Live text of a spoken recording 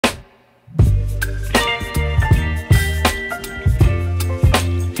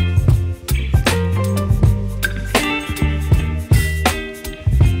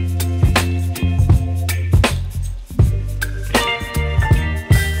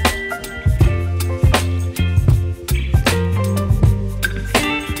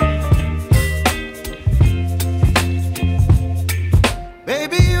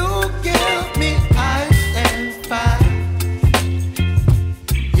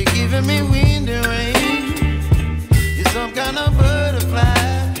giving me wind and rain. You're some kind of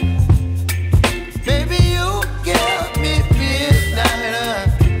butterfly. Baby, you give me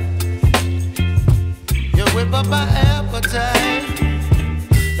midnight. You whip up my appetite.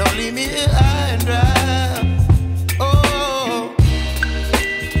 Don't leave me here high and dry. Oh,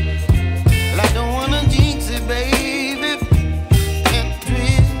 well, I don't wanna jinx it, baby, and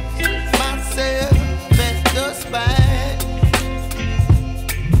twist myself at the spine.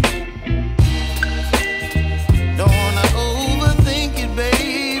 Don't wanna overthink it,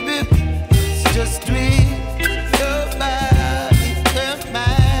 baby. It's just twist your body and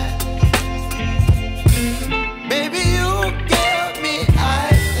mine. Baby, you give me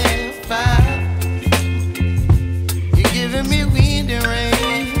ice and fire. You're giving me wind and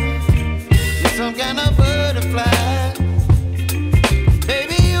rain. You're some kind of butterfly.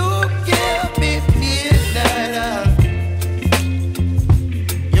 Baby, you give me midnight.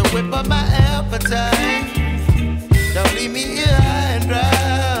 You whip up my appetite. Don't leave me here high and dry.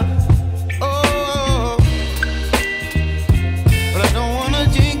 Oh, but I don't wanna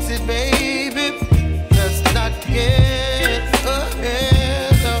jinx it, baby. Let's not get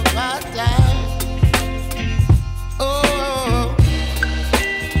ahead of my time. Oh,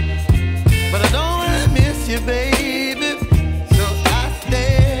 but I don't wanna miss you, baby. So I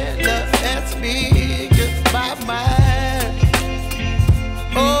stand up and speak my mind.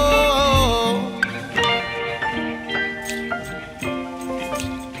 Oh.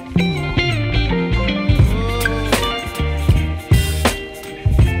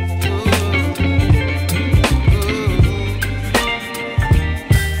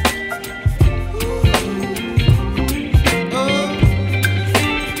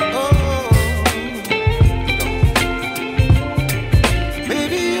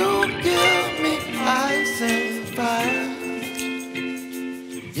 Baby, you give me ice and fire.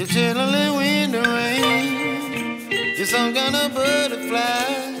 You're chilling wind and rain. You're some kind of butterfly.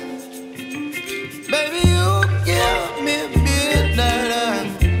 Baby, you give me midnight.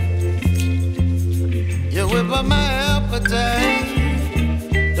 You whip up my appetite.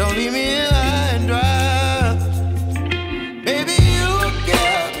 Don't leave me here high and dry. Baby, you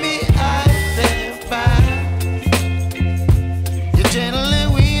give me ice and fire. You're channeling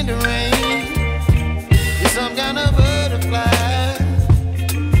wind and rain. You're some kind of butterfly.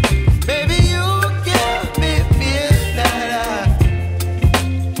 Baby, you give me midnight.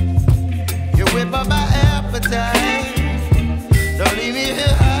 You whip up my appetite. Don't leave me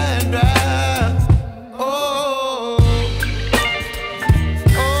here high and dry. Oh,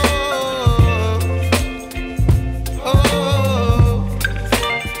 oh, oh,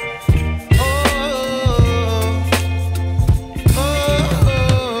 oh,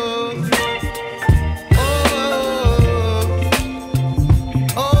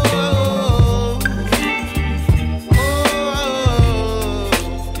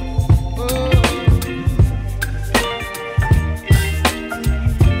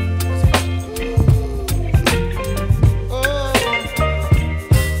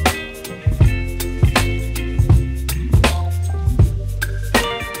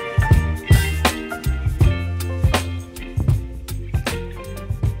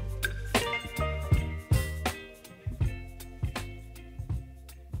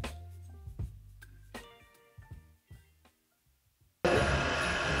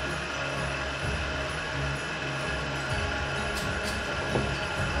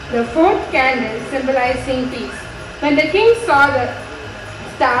 The fourth candle symbolizing peace. When the king saw the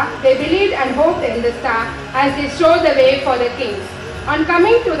star, they believed and hoped in the star as they showed the way for the kings. On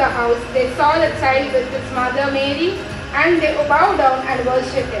coming to the house, they saw the child with his mother Mary, and they bowed down and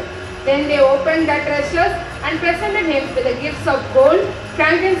worshipped him. Then they opened their treasures and presented him with the gifts of gold,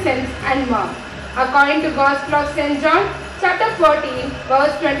 frankincense, and myrrh. According to Gospel of St. John, chapter 14,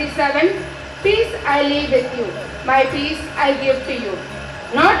 verse 27, peace I leave with you, my peace I give to you.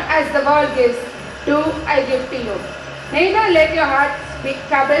 Not as the world gives, do I give to you. Neither let your hearts be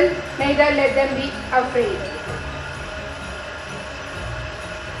troubled, neither let them be afraid.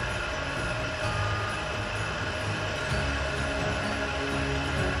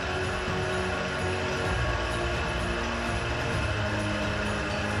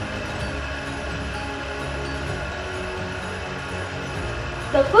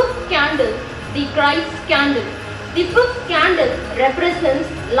 The fifth candle, the Christ candle. The fifth candle represents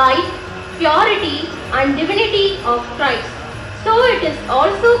light, purity and divinity of Christ. So it is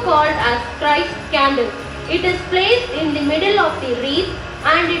also called as Christ candle. It is placed in the middle of the wreath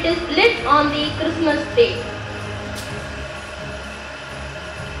and it is lit on the Christmas day.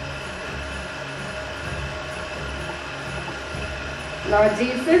 Lord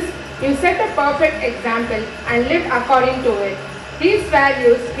Jesus, You set a perfect example and lived according to it. These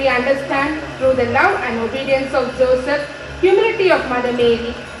values we understand through the love and obedience of Joseph, humility of Mother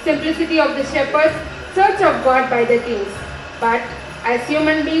Mary, simplicity of the shepherds, search of God by the kings. But as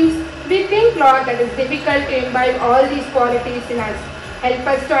human beings, we think, Lord, that it's difficult to imbibe all these qualities in us. Help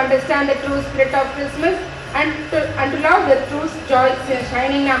us to understand the true spirit of Christmas and to love the true joy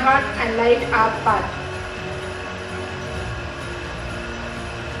shining in our heart and light our path.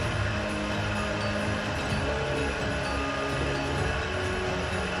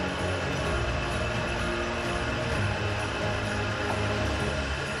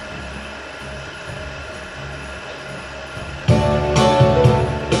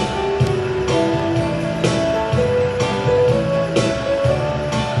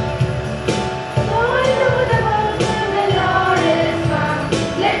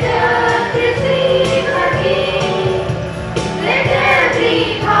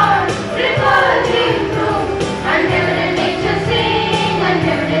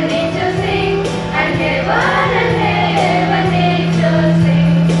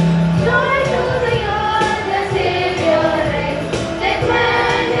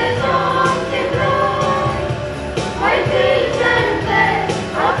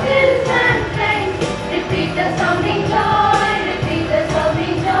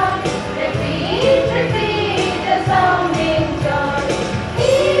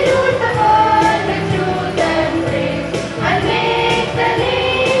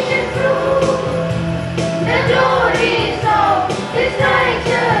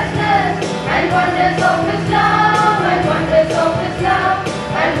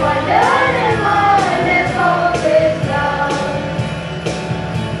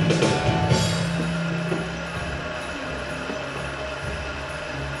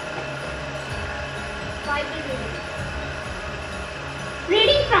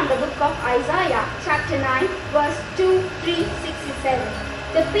 Reading from the book of Isaiah, chapter 9, verse 2, 3, 6 and 7.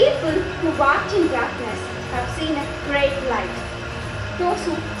 The people who walked in darkness have seen a great light. Those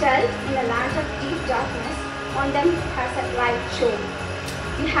who dwelt in a land of deep darkness, on them has a light shone.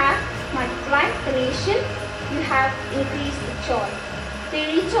 You have multiplied the nation, you have increased the joy. They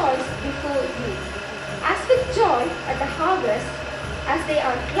rejoice before you. As with joy at the harvest, as they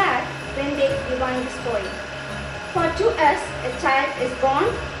are glad when they divide the spoil. For to us a child is born,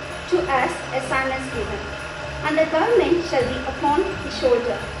 to us a son is given, and the government shall be upon his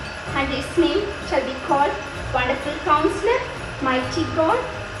shoulder, and his name shall be called Wonderful Counselor, Mighty God,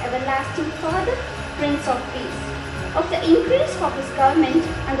 Everlasting Father, Prince of Peace. Of the increase of his government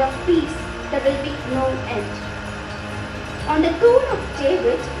and of peace there will be no end. On the throne of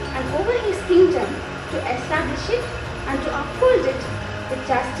David and over his kingdom, to establish it and to uphold it with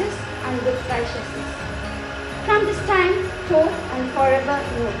justice and with righteousness. From this time forth and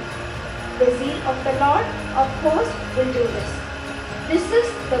forevermore, the zeal of the Lord of hosts will do this. This is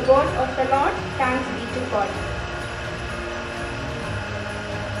the word of the Lord. Thanks be to God.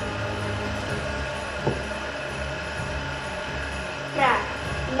 Prayer.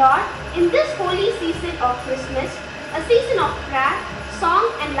 Lord, in this holy season of Christmas, a season of prayer, song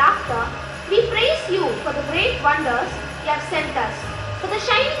and laughter, we praise you for the great wonders you have sent us, for the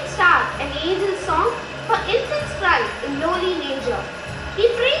shining star and angel song, for infants cry in lowly manger. We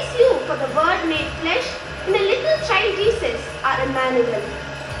praise you for the Word made flesh in a little child Jesus, our Emmanuel.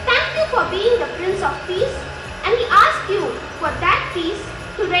 Thank you for being the Prince of Peace, and we ask you for that peace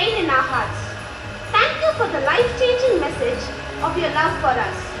to reign in our hearts. Thank you for the life-changing message of your love for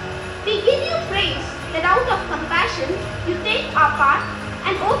us. We give you praise that out of compassion you take our part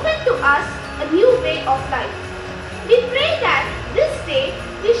and open to us a new way of life. We pray that this day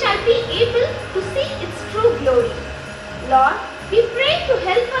we shall be able to see its true glory. Lord, we pray to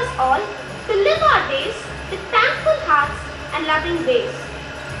help us all to live our days with thankful hearts and loving ways.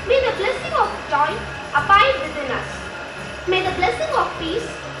 May the blessing of joy abide within us. May the blessing of peace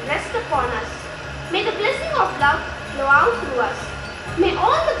rest upon us. May the blessing of love flow out through us. May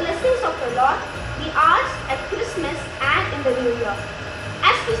all the blessings of the Lord be ours at Christmas and in the New Year.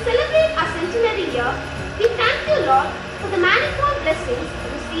 As we celebrate our centenary year, we thank you, Lord, for the manifold blessings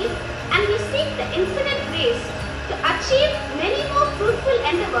received, and we seek the infinite grace to achieve many more fruitful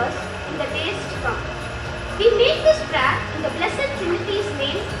endeavors in the days to come. We make this prayer in the Blessed Trinity's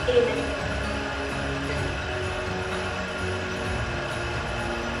name. Amen.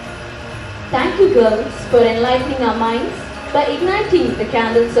 Thank you, girls, for enlightening our minds by igniting the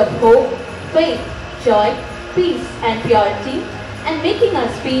candles of hope, faith, joy, peace, and purity, and making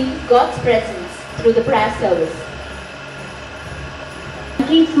us feel God's presence through the prayer service.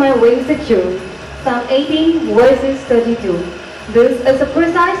 Keeps my way secure. Psalm 18 verses 32. This is the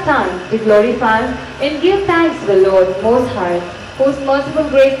precise time to glorify and give thanks to the Lord Most High, whose merciful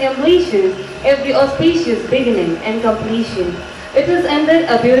grace embraces every auspicious beginning and completion. It is indeed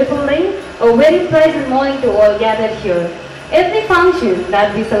a beautiful day, a very pleasant morning to all gathered here. Every function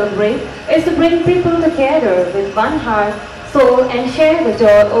that we celebrate is to bring people together with one heart, soul, and share the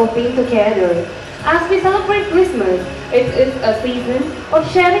joy of being together. As we celebrate Christmas, it is a season of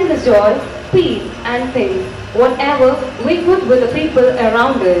sharing the joy, peace, and things, whatever we could with the people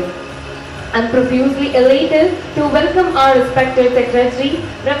around us. I'm profusely elated to welcome our respected Secretary,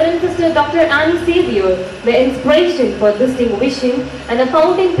 Reverend Sister Dr. Annie Xavier, the inspiration for distinct vision and a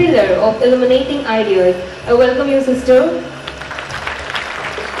founding pillar of illuminating ideas. I welcome you, Sister.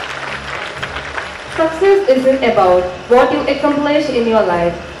 Success isn't about what you accomplish in your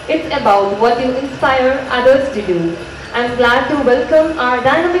life. It's about what you inspire others to do. I'm glad to welcome our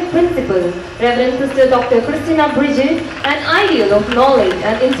dynamic principal, Reverend Sister Dr. Christina Bridget, an ideal of knowledge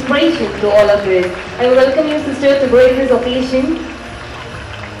and inspiration to all of us. I welcome you, Sister, to grace this occasion.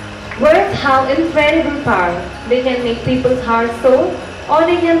 Words have incredible power. They can make people's hearts soar, or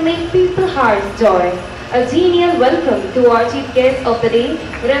they can make people's hearts joy. A genial welcome to our chief guest of the day,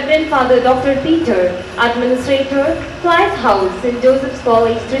 Reverend Father Dr. Peter, Administrator, Christ House, St. Joseph's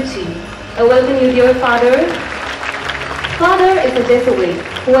College, Trichy. I welcome you, dear Father. Father is a Jesuit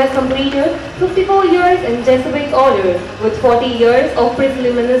who has completed 54 years in Jesuit order with 40 years of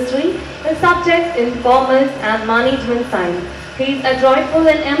priestly ministry in subjects in commerce and management science. He is adroitful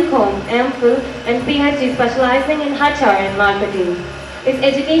in M.Com, M.Phil, and PhD specializing in HR and marketing. His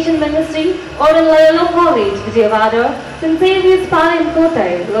education ministry or in Loyola College, Vijayawada, St. Xavier's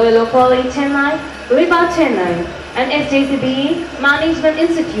Palankotai, Loyola College, Chennai, Liba, Chennai, and SJCBE Management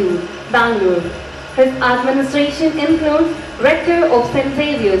Institute, Bangalore. His administration includes Rector of St.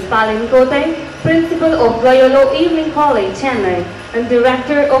 Xavier's Palankotai, Principal of Loyola Evening College, Chennai, and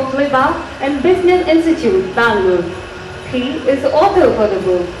Director of Liba and Business Institute, Bangalore. He is the author for the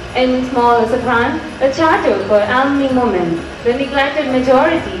book, Aiming Small is a Crime, a charter for alumni movement, the neglected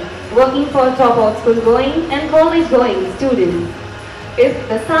majority, working for dropout school-going and college-going students. If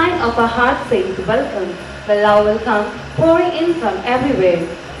the sign of a heart says welcome, the love will come pouring in from everywhere.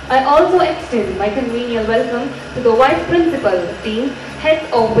 I also extend my congenial welcome to the Vice Principal, team, heads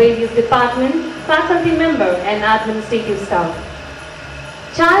of various departments, faculty member, and administrative staff.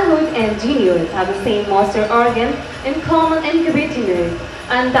 Childhood and juniors have the same master organ in common incubating us.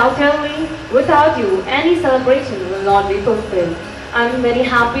 Undoubtedly, without you, any celebration will not be fulfilled. I'm very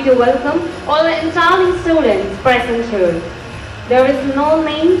happy to welcome all the entire students present here. There is no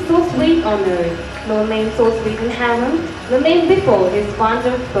name so sweet on earth, no name so sweet in heaven, the name before his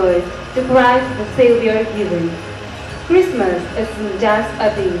wonderful birth, to Christ the Savior given. Christmas isn't just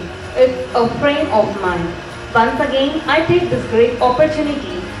a day, it's a frame of mind. Once again, I take this great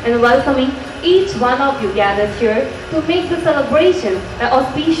opportunity in welcoming each one of you gathered here to make the celebration an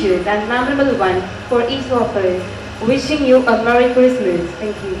auspicious and memorable one for each of us. Wishing you a Merry Christmas.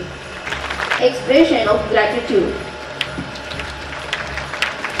 Thank you. Expression of gratitude.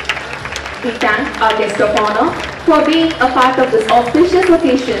 We thank our guest of honor for being a part of this auspicious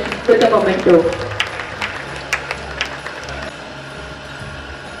occasion with a memento.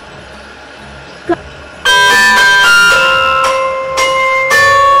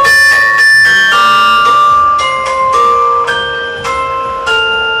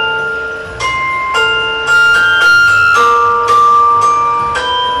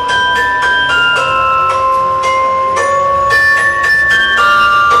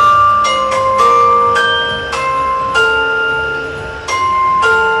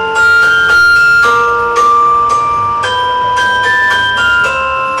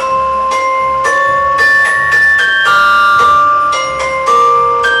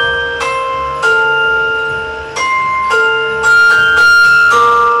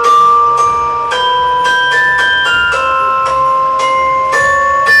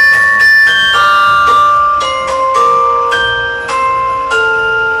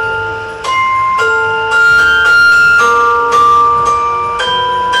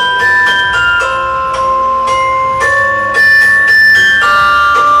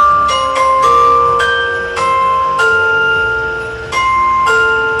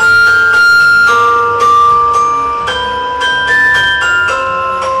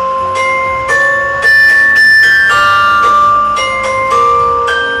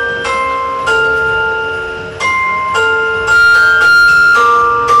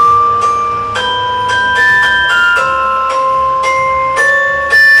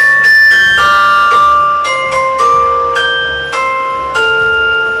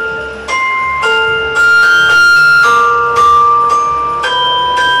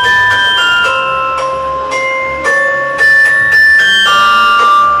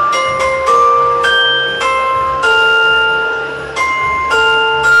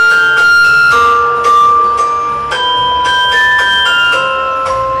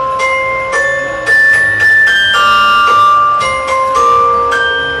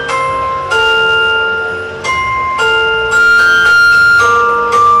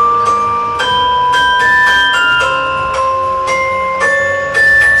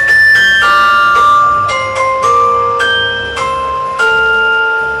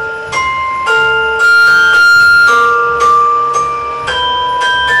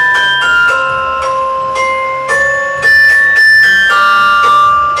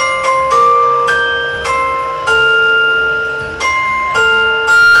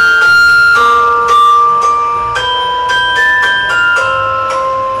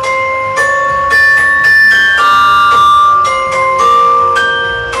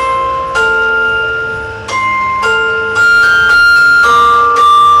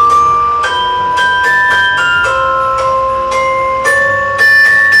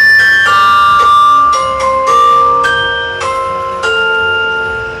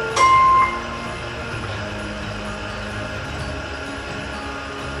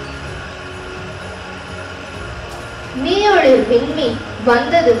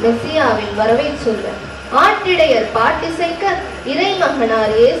 வந்தது மெசியாவின் வரவை சொல்ல. ஆட்டிடையர் பாட்டிசைக்க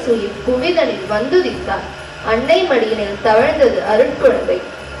இறைமகனார் இயேசு இப்புவிதனில் வந்துதித்தார். அன்னை மடியினில் தவழ்ந்தது அருட்குழந்தை.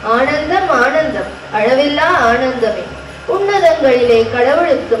 ஆனந்தம் ஆனந்தம், அளவில்லா ஆனந்தமே. உன்னதங்களிலே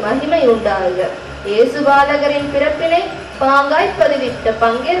கடவுளுக்கு மகிமை உண்டாக. இயேசு பாலகரின் பிறப்பினை பாங்காய் பதிவிட்ட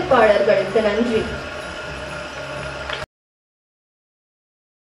பங்கேற்பாளர்களுக்கு நன்றி.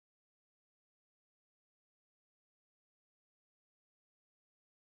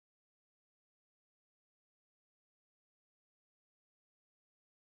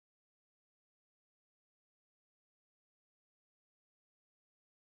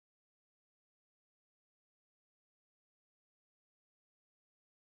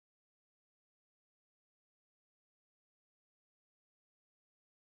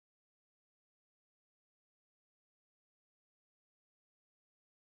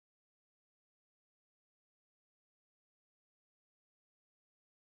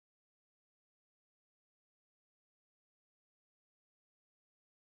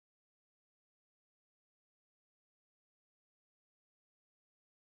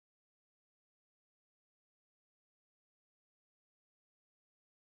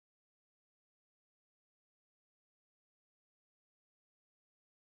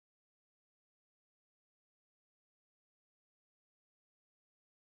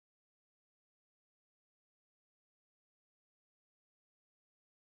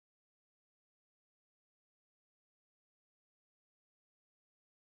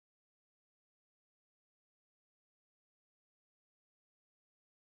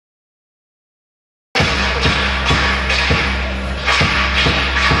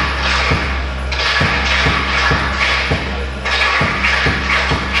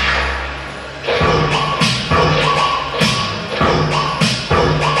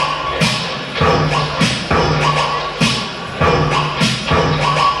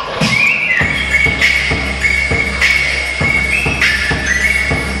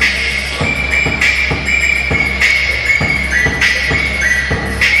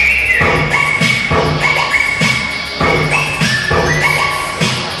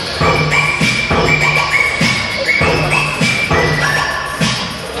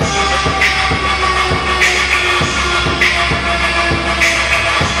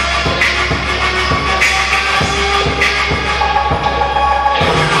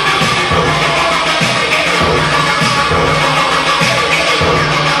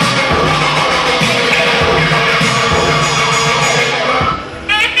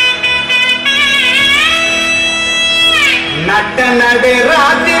 நடு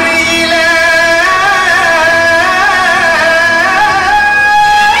ராத்திரியில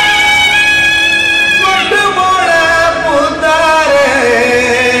கொண்டு போன பூத்தாரே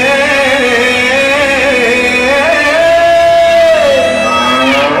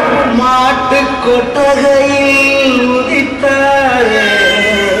மாட்டு கொட்டகையில் உதித்தாரே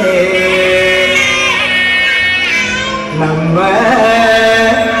நம்ம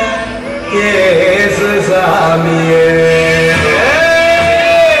இயேசு சாமியே.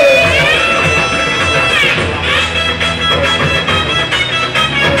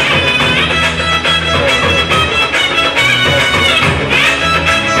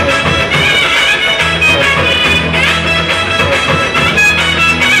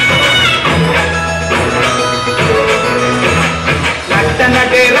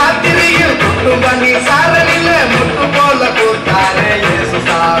 நடு ராத்திரியில் குட்டும் பண்ணி சாரலில முட்டு போல கூத்தாரே இயேசு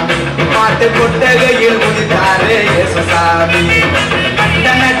சாமி. மாட்டு கொட்டகையில் உதித்தாரே இயேசு சாமி.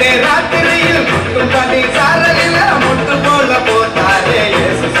 நடு ராத்திரியில் குட்டும் பண்ணி சாரலில முட்டு போல கூத்தாரே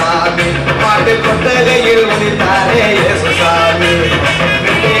இயேசு சாமி. மாட்டு கொட்டகையில் உதித்தாரே இயேசு சாமி.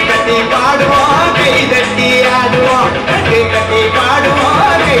 கட்டி கட்டி பாடுவோம் கை தட்டி ஆடுவோம். கட்டி கட்டி பாடுவோம்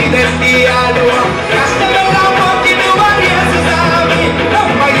கை தட்டி ஆடுவோம். கஷ்டமெல்லாம் போக்கிடுவார் இயேசு சாமி.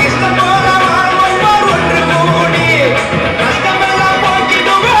 நம்ம இஷ்டம் போல வாழ்வோம் ஒன்று கூடி. கஷ்டமெல்லாம்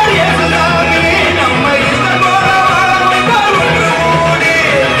போக்கிடுவார் இயேசு சாமி. நம்ம இஷ்டம் போல வாழ்வோம் ஒன்று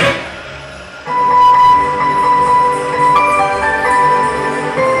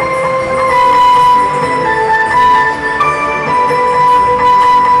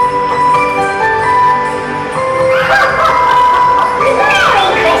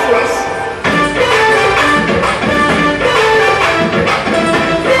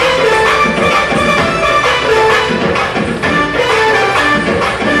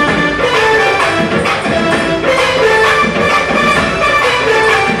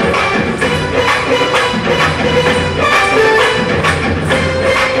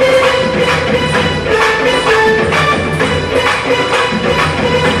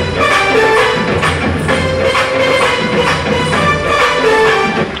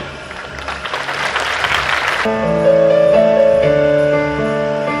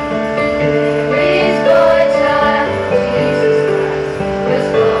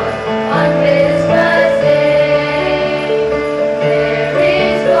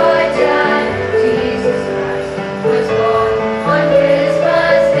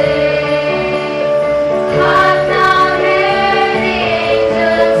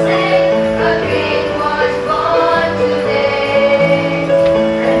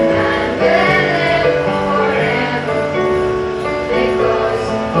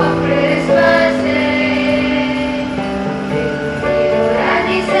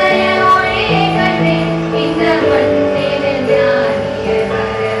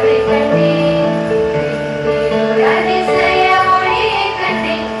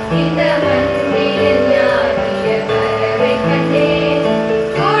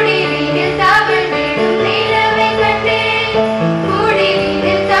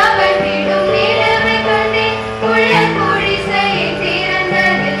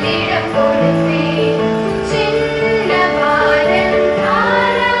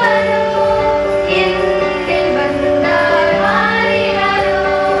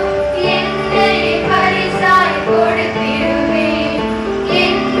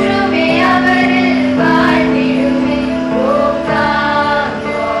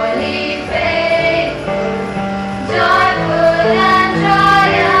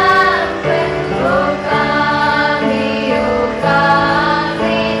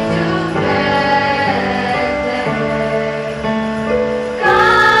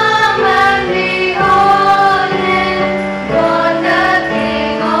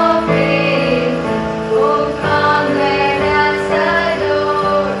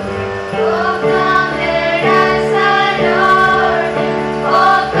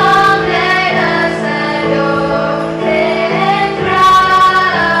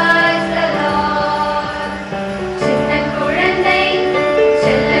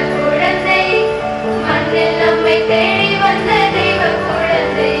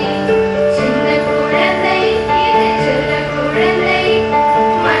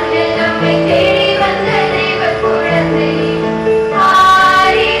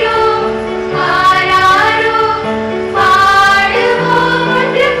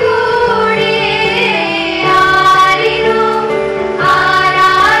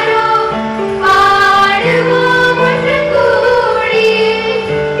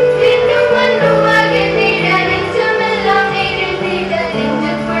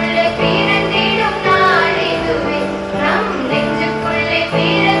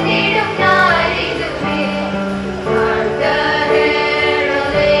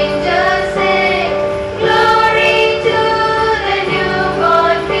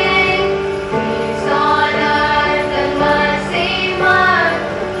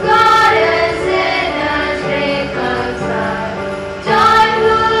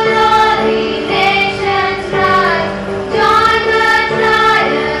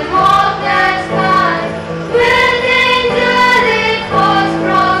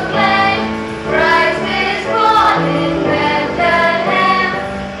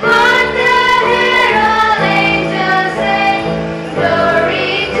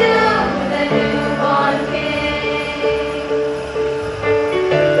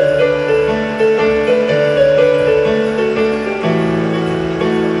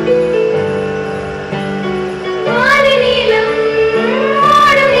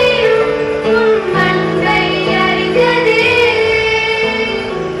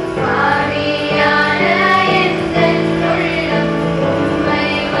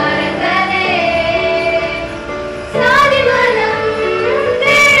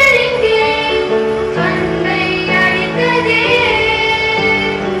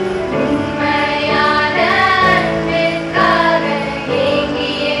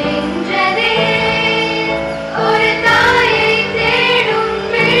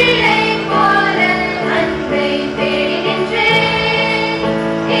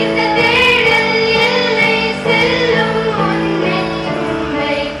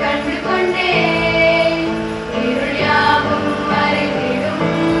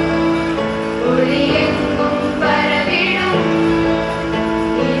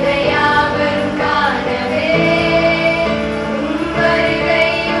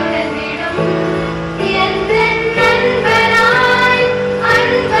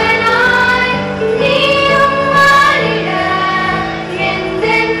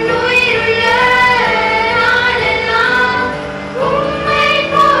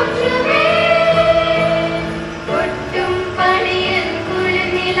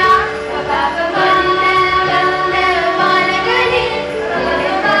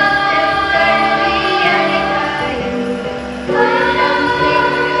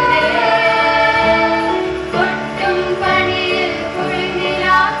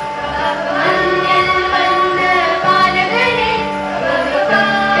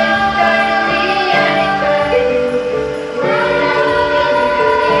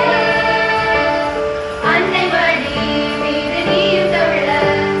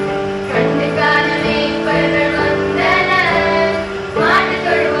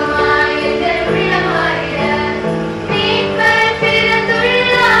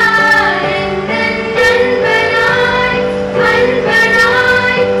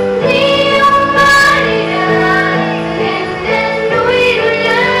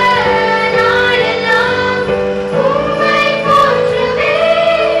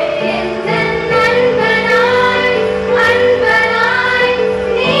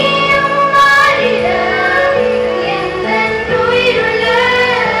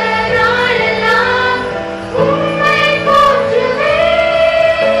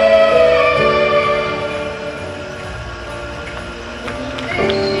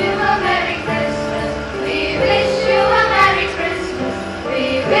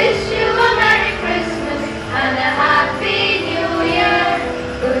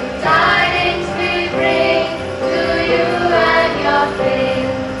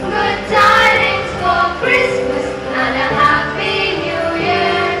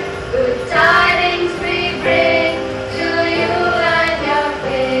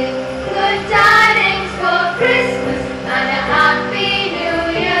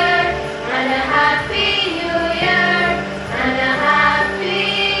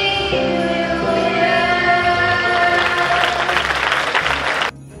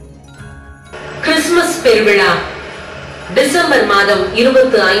பெருவிழா டிசம்பர் மாதம்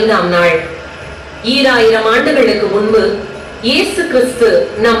 25ஆம் நாள். 2000 ஆண்டுகளுக்கு முன்பு இயேசு கிறிஸ்து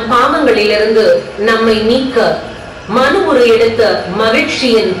நம் பாவங்களிலிருந்து நம்மை நீக்க மனுமுறை எடுத்த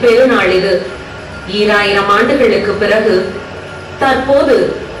மகிழ்ச்சியின் பெருநாள் இது. 2000 ஆண்டுகளுக்கு பிறகு தற்போது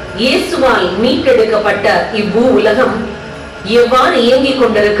இயேசுவால் மீட்டெடுக்கப்பட்ட இவ்வூ உலகம் எவ்வாறு இயங்கிக்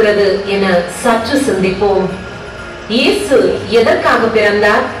கொண்டிருக்கிறது என சற்று சிந்திப்போம். இயேசு எதற்காக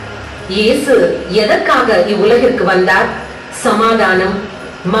பிறந்தார்? இயேசு எதற்காக இவ்வுலகிற்கு வந்தார்? சமாதானம்,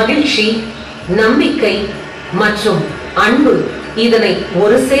 மகிழ்ச்சி, நம்பிக்கை மற்றும் அன்பு இதனை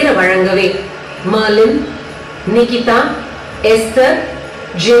ஒரு சேர வழங்கவே மர்லின், நிகிதா, எஸ்தர்,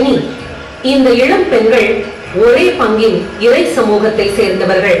 ஜெனி இந்த இளம் பெண்கள் ஒரே பங்கின் இறை சமூகத்தை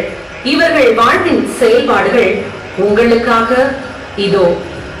சேர்ந்தவர்கள். இவர்கள் வாழ்வின் செயல்பாடுகள் உங்களுக்காக இதோ.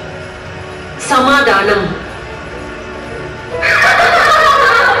 சமாதானம்.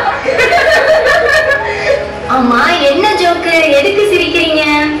 ஆமா, என்ன ஜோக்கு? எதுக்கு சிரிக்கிறீங்க?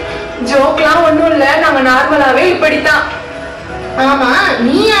 ஜோக்லாம் ஒண்ணும் இல்ல, நாங்க நார்மலாவே இப்படித்தான். ஆமா,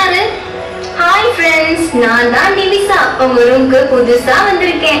 நீ யாரு? ஹாய் ஃப்ரெண்ட்ஸ், நான் தான் நிவிசா. உங்க ரூம்க்கு புதுசா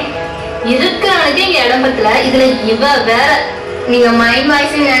வந்திருக்கேன். இருக்கிறவனுக்கு இங்க இடம்பத்துல இதுல இவ வேற. நீங்க மைண்ட்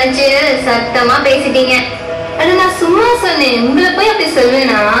வாய்ஸ் நினைச்சு சத்தமா பேசிட்டீங்க. அது நான் சும்மா சொன்னேன், உங்களை போய் அப்படி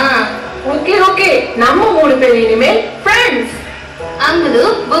சொல்வேனா? ஓகே ஓகே, நம்ம 3 பேர் இனிமேல் ஃப்ரெண்ட்ஸ். அங்குலு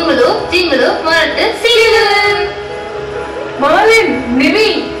பொங்குலு ஜிங்குலு மரட்டு சீலு. மர்லின், நிவி,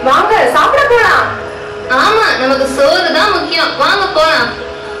 வாங்க சாப்பிட போலாம். ஆமா, நமக்கு சோறு தான் முக்கியம். வாங்க போலாம்.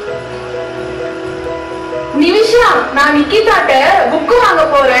 நிமிஷா, நான் நிக்கிதாட்ட புக்கு வாங்க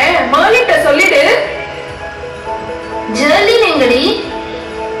போறேன். மர்லின்ட்ட சொல்லிடு. ஜெர்லின் எங்கடி?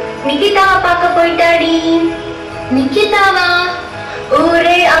 நிக்கிதாவை பார்க்க போயிட்டாடி. நிக்கிதாவா?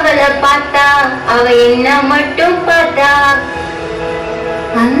 ஊரே அவளை பார்த்தா, அவ என்ன மட்டும் பார்த்தா.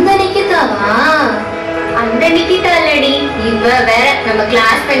 அந்த நிக்கிதாவா? அந்த நிக்கிதா இல்லடி, இவ வேற. நம்ம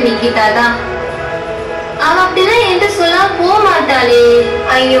கிளாஸ்மேட் நிக்கிதா தான். அவ அப்படிதான் என்கிட்ட சொல்ல போக மாட்டாளே.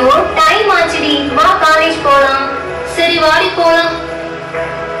 ஐயோ, டைம் ஆச்சுடி, வா காலேஜ் போலாம். சரி வாடி போலாம்.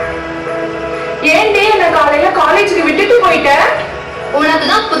 ஏன்டே என்ன காலையில காலேஜுக்கு விட்டுட்டு போயிட்ட?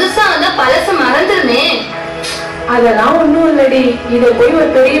 உனக்குதான் புதுசா வந்தா பழசு மறந்துருமே. அதெல்லாம் ஒண்ணும் இல்லடி, இத போய் ஒரு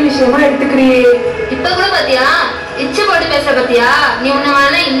பெரிய விஷயமா எடுத்துக்கிறியே. இப்ப கூட பாத்தியா, இச்சு போட்டு பேசுற பாத்தியா? நீ உன்ன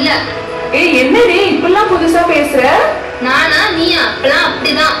வேணா இல்ல. ஏய், என்னடி இப்பெல்லாம் புதுசா பேசுற? நானா நீயா? அப்பெல்லாம்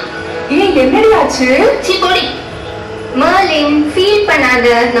அப்படிதான். ஏய், என்னடி ஆச்சு? சி போடி. மர்லின், ஃபீல் பண்ணாத.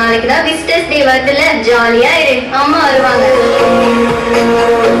 நாளைக்கு தான் விசிட்டர்ஸ் டே வருதுல, ஜாலியா இரு. அம்மா வருவாங்க.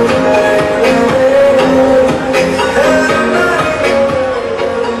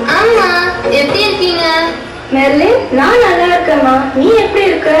 அம்மா, எப்படி இருக்கீங்க? மெர்லின், நான் நல்லா இருக்கேம்மா. நீ எப்படி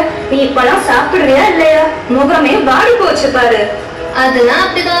இருக்க? நீ இப்பெல்லாம் சாப்பிடுறியா இல்லையா? முகமே வாடி போச்சு பாரு. அதெல்லாம்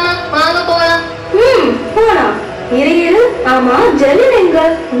அப்படிதானா. வாங்க போலாம். போலாம். இரு. ஆமா, ஜெர்லின் எங்க?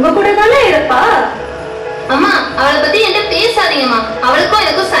 உங்க கூட தானே இருப்பா? அம்மா, அவளை பத்தி என்கிட்ட பேசாதீங்கம்மா. அவளுக்கும்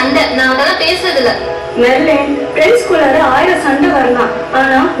எனக்கும் சண்டை. நான் அதெல்லாம் பேசுறது இல்ல. மெர்லின், ஃப்ரெண்ட்ஸ்குள்ளார 1000 சண்டை வரலாம்.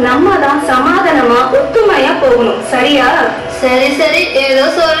 ஆனா நம்ம தான் சமாதானமா ஒத்துமையா போகணும், சரியா? சரி சரி, ஏதோ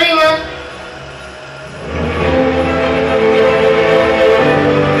சொல்றீங்க.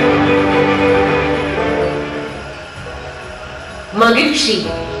 மகிழ்ச்சி.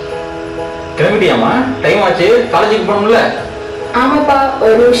 கிளம்பிட்டியாமா? டைம் ஆச்சு, காலேஜுக்கு போகணும்ல. ஆமாப்பா,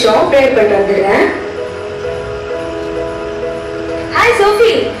 ஒரு நிமிஷம் ப்ரேயர் பண்ணிட்டு வந்துடுறேன். Hi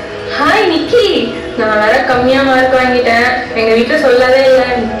Sophie. ஹாய் நிக்கி. நான் வேற கம்மியா மார்க் வாங்கிட்டேன். எங்க வீட்டுல சொல்லவே இல்லை.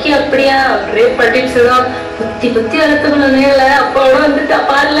 நிக்கி அப்படியா? ஒரே பட்டிப்ஸ் தான். புத்தி வளர்த்துக்கணும்னே இல்லை. அப்பாவோட வந்துட்டா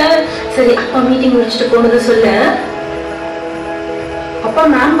பாருல. சரி, அப்பா மீட்டிங் முடிச்சுட்டு போனது சொல்லு. அப்பா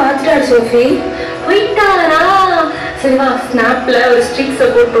மேம் பார்த்துட்டாரு சோஃபி. போயிட்டாரா? சரி வா, ஸ்னாப்ல ஒரு ஸ்ட்ரீக்ஸ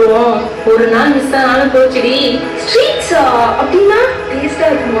போட்டுருவோம். ஒரு நாள் மிஸ் ஆனாலும் போச்சுடி. ஸ்ட்ரீக்ஸா? அப்படின்னா டேஸ்டா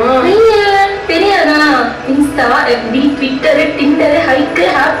இருக்குமா? தெரியாதா? இன்ஸ்டா, எஃபி, ட்விட்டர், டிண்டர், ஹைக்கு,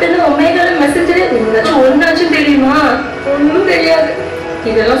 ஹேப்னு ஒமேகால மெசேஜர் ஏதாச்சும் ஒன்னாச்சும் தெரியுமா? ஒன்னும் தெரியாது.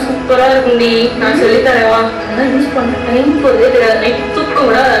 இதெல்லாம் சூப்பரா இருக்கும்டி. நான் சொல்லி தரேன். அதான் யூஸ் பண்ண டைம் போதே தெரியாது. நைட் தூக்கம்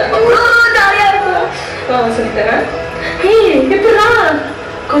கூட அவ்வளோ ஜாலியா இருக்கும். சொல்லி தரேன். ஏய், எப்படா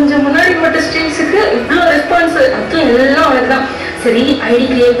கொஞ்சம் முன்னாடி மட்டும் ஸ்ட்ரீட்ஸுக்கு இவ்வளோ ரெஸ்பான்ஸ்? அதுவும் எல்லாம் உனக்கு தான். சரி, ஐடி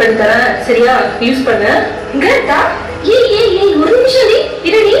கிரியேட் பண்ணி தரேன், சரியா? யூஸ் பண்ண. இங்கடா. ஏய் ஒரு நிமிஷம்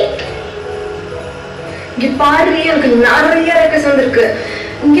இருடி. இங்க பாரு, எனக்கு நிறைய ரெக்வெஸ்ட் வந்திருக்கு.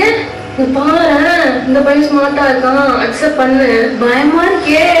 இங்க பாரு, இந்த பையன் ஸ்மார்ட்டா இருக்கான், அக்செப்ட் பண்ணு. பயமா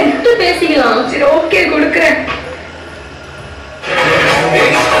இருக்கே, பேசிக்கலாம். சரி ஓகே, கொடுக்குறேன்.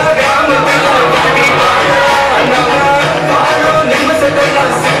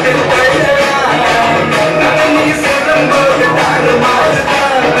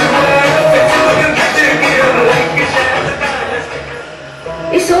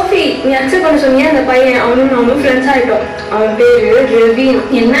 நீ அக்செப்ட் பண்ண சொன்னியா அந்த பையன் அவனும் ஃப்ரெண்ட்ஸ் ஆயிட்டோம். அவன் பேரு ரவி.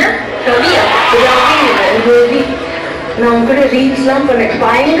 என்ன ரவியா? ரவி. நான் உன் கூட ரீல்ஸ்லாம் பண்ணேன்,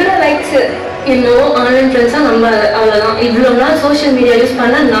 பயங்கர லைக்ஸ். இன்னும் ஆன்லைன் ஃப்ரெண்ட்ஸா நம்பாத, அவ்வளவுதான். இவ்வளவு நாள் சோஷியல் மீடியா யூஸ்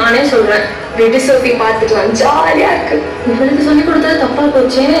பண்ண நானே சொல்றேன். ரெடி சோஃபி பார்த்துக்கலாம், ஜாலியா இருக்கு. இவனுக்கு சொல்லி கொடுத்தது தப்பா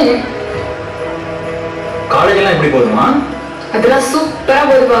போச்சே. காலேஜ் எல்லாம் எப்படி போகுதுமா? அதெல்லாம் சூப்பரா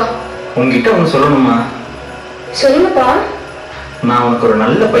போகுதுப்பா. உங்ககிட்ட ஒண்ணு சொல்லணுமா? சொல்லுங்கப்பா. நான் உனக்கு ஒரு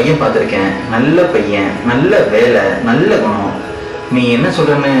நல்ல பையன் பார்த்திருக்கேன். நல்ல பையன், நல்ல வேலை, நல்ல குணம். நீ என்ன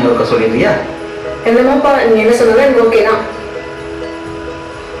சொல்றன்னு ஒருக்க சொல்லிடுறியா? என்னமாப்பா நீ என்ன சொன்னாலும் எனக்கு ஓகே தான்.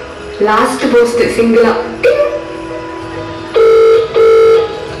 லாஸ்ட் போஸ்ட் சிங்கிளா.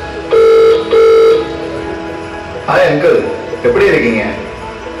 ஹாய் அங்கிள், எப்படி இருக்கீங்க?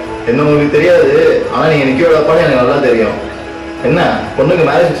 என்ன உங்களுக்கு தெரியாது, ஆனா நீங்க நிக்கோட எனக்கு நல்லா தெரியும். என்ன பொண்ணுக்கு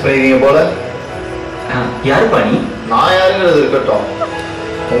மேரேஜ் ஃபிக்ஸ் பண்ணிருக்கீங்க போல? யாருப்பா நீ? நான் யாருங்கிறது இருக்கட்டும்,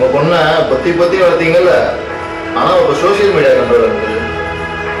 உங்க பொண்ணை பத்தி வளர்த்தீங்கல்ல, ஆனா இப்ப சோசியல் மீடியா கண்ட்ரோல் இருக்கு.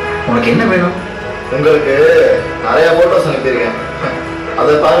 உனக்கு என்ன வேணும்? உங்களுக்கு நிறைய போட்டோஸ் அனுப்பியிருக்கேன்,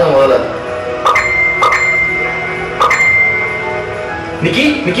 அதை பாருங்க முதல்ல. நிக்கி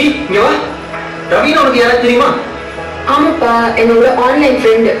நிக்கி இங்க வா. ரவின்னு உனக்கு யாராவது தெரியுமா? ஆமாப்பா, என்னோட ஆன்லைன்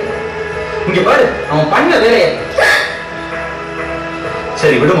ஃப்ரெண்டு. இங்க பாரு, அவன் பண்ண வேலைய.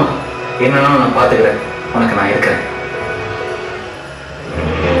 சரி விடுமா, என்னன்னா நான் பாத்துக்கிறேன், உனக்கு நான் இருக்கிறேன்.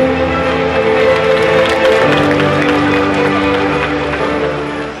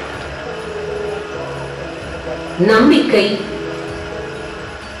 நம்பிக்கை.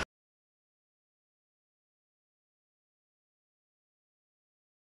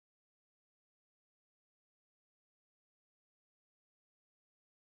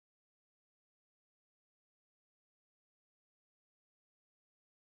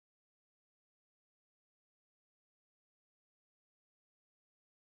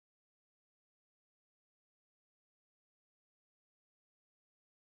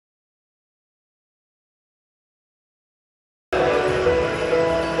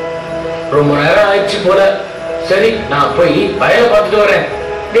 ரொம்ப நேரம் ஆயிடுச்சு போல. சரி நான் போய் வயலை பார்த்துட்டு வரேன்.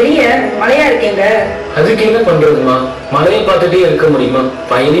 வெளிய மழையா இருக்கீங்க. அதுக்கு என்ன பண்றதுமா, மழையை பார்த்துட்டே இருக்க முடியுமா?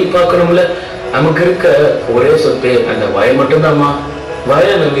 வயலையும் பார்க்கணும்ல. நமக்கு இருக்க ஒரே சொத்து அந்த வயல் மட்டும்தாம்மா.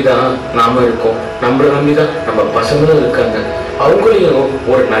 வயலை நம்பிதான் நாம இருக்கோம், நம்மளை நம்பிதான் நம்ம பசங்களும் இருக்காங்க. அவங்களையும்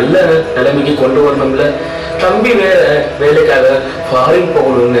ஒரு நல்ல நிலைமைக்கு கொண்டு வரணும்ல. தம்பி வேற வேலைக்காக ஃபாரின்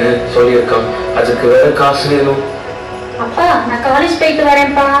போகணும்னு சொல்லியிருக்கான், அதுக்கு வேற காசு வேணும். அப்பா நான் காலேஜ் போயிட்டு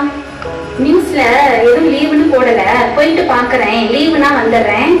வரேன்ப்பா. நியூஸ்ல எதுவும் லீவுன்னு போடல, போயிட்டு பாக்குறேன். லீவுனா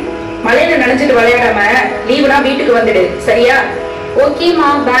வந்துடுறேன். மழையில நினைச்சிட்டு விளையாடாம லீவுனா வீட்டுக்கு வந்துடு, சரியா? ஓகேமா,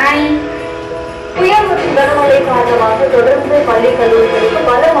 பாய். புயல் மற்றும் கனமழை காரணமாக தொடர்ந்து பள்ளி கல்லூரிகளுக்கு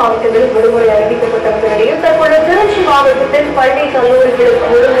பல மாவட்டங்களில் விடுமுறை அறிவிக்கப்பட்ட நிலையில் தற்போது திருச்சி மாவட்டத்தில் பள்ளி கல்லூரிகளுக்கு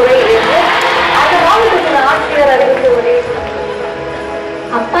விடுமுறை என்று அந்த மாவட்டத்தில் ஆட்சியர் அறிவித்துள்ளது.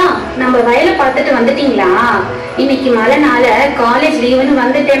 அப்பா நம்ம வயலை பார்த்துட்டு வந்துட்டீங்களா? இன்னைக்கு மழைனால காலேஜ் லீவுன்னு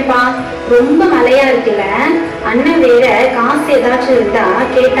வந்துட்டேன்ப்பா. ரொம்ப மழையா இருக்குல்ல. அண்ணன் வேற காசு ஏதாச்சும் இருந்தா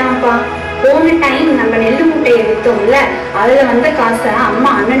கேட்டான்ப்பா. போன டைம் நம்ம நெல்லு மூட்டையை வித்தோம்ல, அதுல வந்த காசை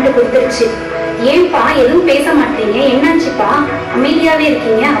அம்மா அண்ணன்ட்டு கொடுத்துருச்சு. ஏன்பா எதுவும் பேச மாட்டீங்க? என்னாச்சுப்பா அமைதியாவே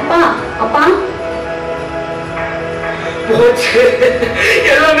இருக்கீங்க? அப்பா அப்பா. போச்சு,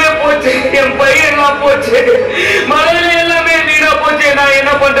 எல்லாமே போச்சு. என் பையன் போச்சு, மழையில எல்லாமே வீணா போச்சு. நான்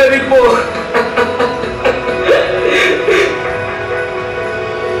என்ன பண்றது இப்போ?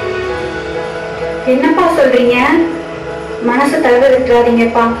 என்னப்பா சொல்றீங்க? மனசு தளர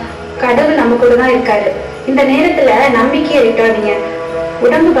விட்டுறாதீங்கப்பா. கடவுள் நம்ம கூட தான் இருக்காரு. இந்த நேரத்துல நம்பிக்கையை விட்டுறாதீங்க.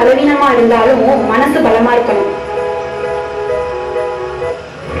 உடம்பு பலவீனமா இருந்தாலும் மனசு பலமா இருக்கணும்.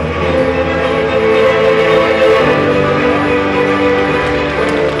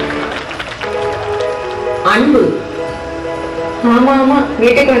 அன்பு. ஆமா ஆமா,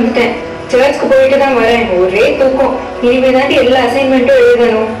 வீட்டுக்கு வந்துட்டேன். சர்ச்சுக்கு போயிட்டு தான் வரேன். ஒரே தூக்கம். இனிமேதாண்டி எல்லா அசைன்மெண்ட்டும்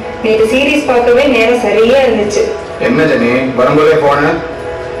எழுதணும். நேற்று சீரீஸ் பார்க்கவே நேரம் சரியா இருந்துச்சு. என்ன ஜனி, வரும்போதே போன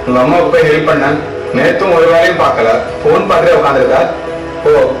உங்க அம்மாவுக்கு போய் ஹெல்ப் பண்ண. நேத்தும் ஒரு வேலையும் பார்க்கல, போன் பார்த்துட்டே உட்காந்துருக்கா.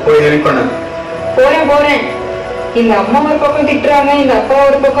 போய் ஹெல்ப் பண்ண. போறேன். இந்த அம்மா ஒரு பக்கம் திட்டுறாங்க, இந்த அப்பா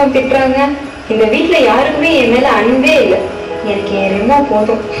ஒரு பக்கம் திட்டுறாங்க. இந்த வீட்டுல யாருக்குமே என் மேல அன்பே இல்லை. எனக்கு என் ரெமோ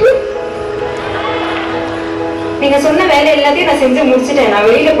போதும். நீங்க சொன்ன வேலை எல்லாத்தையும் நான் செஞ்சு முடிச்சுட்டேன். நான்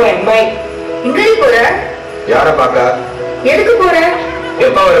வெளியில போறேன். பாய். எங்க போற? யார பாக்க? எதுக்கு போற?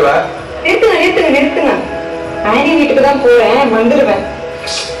 எப்ப வருவ? நிறுத்துங்க. ஆனி வீட்டுக்கு தான் போறேன், வந்துருவேன்.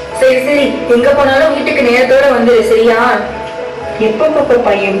 சரி, எங்க போனாலும் வீட்டுக்கு நேரத்தோட வந்துரு, சரியா?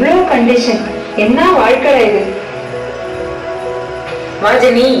 எப்பப்பா எவ்வளவு கண்டிஷன். என்ன வாழ்க்கை இது?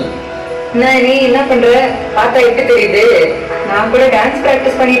 வாஜனி, நீ என்ன பண்ற? பார்த்தா எப்படி தெரியுது? நான் கூட டான்ஸ்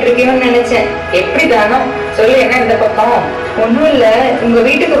பிராக்டிஸ் பண்ணிட்டு இருக்கேன்னு நினைச்சேன். எப்படி தானோ சொல்லு, என்ன இந்த பக்கம்? ஒன்றும் இல்ல, உங்க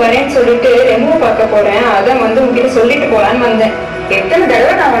வீட்டுக்கு வரேன்னு சொல்லிட்டு ரெமோ பார்க்க போறேன், அதான் வந்து உங்ககிட்ட சொல்லிட்டு போலான்னு வந்தேன். எத்தனை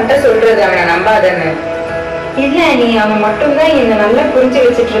தடவை நான் வந்துட்ட சொல்றது அவனை நம்பாதன்னு? இல்ல நீ, அவன் மட்டும்தான் என்ன நல்லா புரிஞ்சு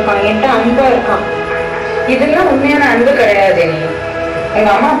வச்சுட்டு இருக்கான், என்கிட்ட அன்பா இருக்கான். இதெல்லாம் உண்மையான அன்பு கிடையாது. நீ உங்க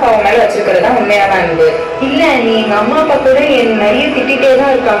அம்மா அப்பாவை மேல வச்சிருக்கிறதா உண்மையான அன்பு. இல்ல நீ, எங்க அம்மா அப்பா கூட என்ன நிறைய திட்டிகிட்டே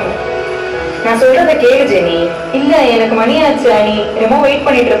தான் இருக்காங்க. நான் சொல்றத கேளு ஜெனி. இல்ல எனக்கு மணி ஆச்சு, நீ ரொம்ப வெயிட்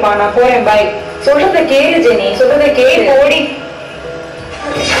பண்ணிட்டு இருப்பான், நான் போறேன், பாய். சொல்றத கேளு ஜெனி, சொல்றத கேளு, ஓடி.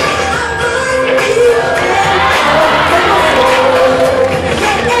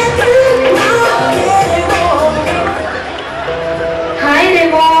 ஹாய்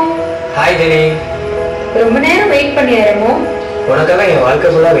ரெமோ. Hi Jenny. ரொம்ப நேரம் வெயிட் பண்ணியா ரெமோ? உனக்காக என் வாழ்க்கை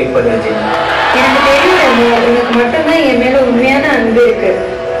ஃபுல்லா வெயிட் பண்ணுவேன் ஜெனி. எனக்கு தெரியும் ரெமோ, உனக்கு மட்டும்தான் என் மேல உண்மையான அன்பு இருக்கு.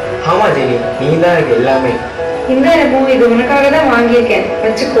 ஆமா ஜெனி, நீ தான் எனக்கு எல்லாமே. இந்த ரெமோ, இது உனக்காக தான் வாங்கியிருக்கேன்,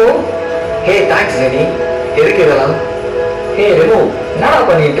 வச்சுக்கோ. ஹே தேங்க்ஸ் ஜெனி. எதுக்கு இதெல்லாம்? ஹே ரெமோ, என்னடா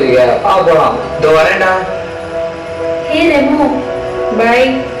பண்ணிட்டு இருக்க? போலாம், இதோ வரேன்டா. ஹே ரெமோ, பை.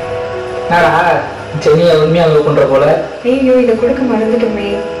 என்னடா ஜெனியை உண்மையா லவ் பண்ற போல? ஐயோ, இதை கொடுக்க மறந்துட்டுமே.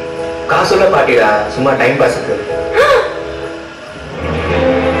 காசுள்ள பாட்டிடா, சும்மா டைம் பாஸுக்கு.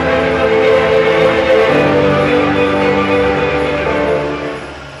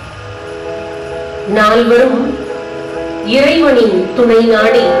 நால்வரும் இறைவனின் துணை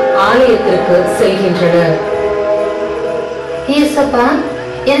நாடி ஆலயத்திற்கு செல்கின்றனர். ஏசப்பா,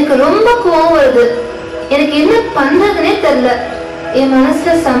 எனக்கு ரொம்ப கோவம் வருது. எனக்கு என்ன பண்றதுன்னே தெரியல. என்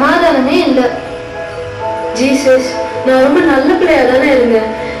மனசுல சமாதானமே இல்லை. ஜீசஸ், நான் ரொம்ப நல்ல பிள்ளையா தானே இருந்தேன்,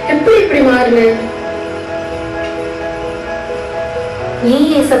 எப்படி இப்படி மாறினேன்? ஏன்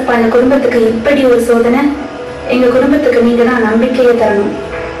ஏசப்பா இந்த குடும்பத்துக்கு இப்படி ஒரு சோதனை? எங்க குடும்பத்துக்கு நீங்க தான் நம்பிக்கையை தரணும்.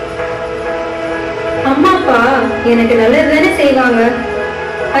 அம்மா அப்பா எனக்கு நல்லது தானே செய்வாங்க,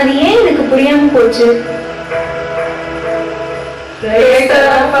 அது ஏன் எனக்கு புரியாம போச்சு?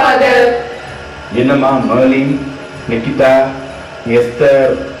 என்னம்மா மர்லின், நிக்கிதா,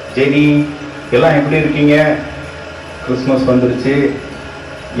 எஸ்தர், ஜெனி எல்லாம் எப்படி இருக்கீங்க? கிறிஸ்மஸ் வந்துருச்சு,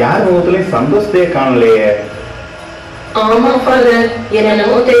 யார் முகத்துலயும் சந்தோஷத்தையே காணலையே. ஆமா ஃபாதர்,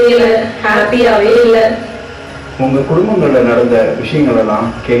 என்னமோ தெரியல, ஹாப்பியாவே இல்ல. உங்க குடும்பங்கள்ல நடந்த விஷயங்கள் எல்லாம்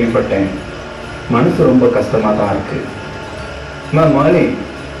கேள்விப்பட்டேன். மனசு ரொம்ப கஷ்டமா தான் இருக்கு. மர்லின்,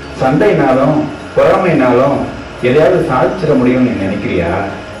 சண்டைனாலும் பொறாமைனாலும் எதையாவது சாதிச்சிட முடியும்னு நீ நினைக்கிறியா?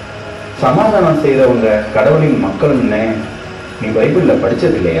 சமாதானம் செய்தவங்க கடவுளின் மக்கள்னு நீ பைபிள்ல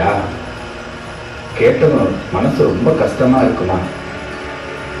படிச்சது இல்லையா? கேட்டதும் மனசு ரொம்ப கஷ்டமா இருக்குமா?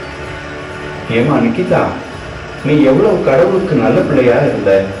 ஏமா நிக்கிதா, நீ எவ்வளவு கடவுளுக்கு நல்ல பிள்ளையா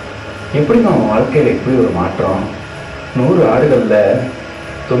இருந்த, எப்படிமா உன் வாழ்க்கையில இப்படி ஒரு மாற்றம்? 100 ஆடுகள்ல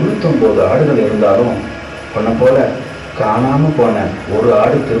 99 ஆடுகள் இருந்தாலும் உன்னை போல காணாம போன ஒரு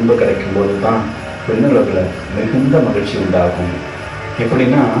ஆடு திரும்ப கிடைக்கும் போதுதான் பெண்ணுலகுல மிகுந்த மகிழ்ச்சி உண்டாகும்.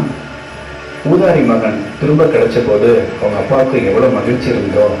 எப்படின்னா, ஊதாரி மகன் திரும்ப கிடைச்ச போது அவங்க அப்பாவுக்கு எவ்வளவு மகிழ்ச்சி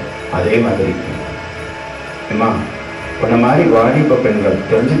இருந்தோ அதே மாதிரி. அம்மா, உன்ன மாதிரி வாலிப பெண்கள்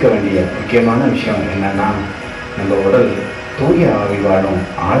தெரிஞ்சுக்க வேண்டிய முக்கியமான விஷயம் என்னன்னா, நம்ம உடல் தூய ஆவி வாழும்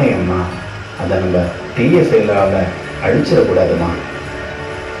ஆலயம்மா. அதை நம்ம தீய செயலால அழிச்சிடக்கூடாதுமா.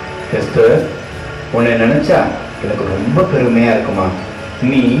 எஸ்தர், உன்னை நினைச்சா எனக்கு ரொம்ப பெருமையா இருக்குமா.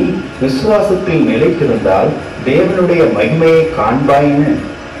 நீ விசுவாசத்தில் நிலைத்திருந்தால் தேவனுடைய மகிமையை காண்பாயின்னு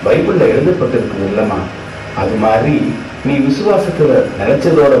பைபிள்ல எழுதப்பட்டிருக்கு இல்லம்மா. அது மாதிரி நீ விசுவாசத்துல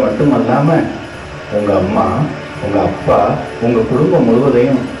நிலைச்சதோட மட்டுமல்லாம உங்க அம்மா, உங்க அப்பா, உங்க குடும்பம்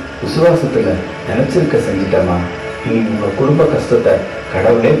முழுவதையும் விசுவாசத்துல நிலைச்சிருக்க செஞ்சிட்டமா. நீ உங்க குடும்ப கஷ்டத்தை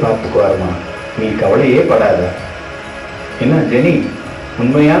கடவுளே பார்த்துக்குவாருமா, நீ கவலையே படாத. என்ன ஜெனி,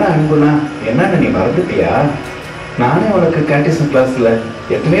 உண்மையான அன்புனா என்னன்னு நீ மறந்துட்டியா? நானே உனக்கு கேட்டிசம் கிளாஸ்ல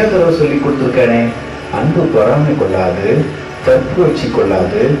எத்தனையோ தடவை சொல்லி கொடுத்துருக்கேனே. அன்பு பொறாமை கொள்ளாது, தற்புகழ்ச்சி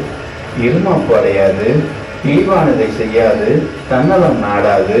கொள்ளாது, இருமாப்பு அடையாது, இழிவானதை செய்யாது, தன்னலம்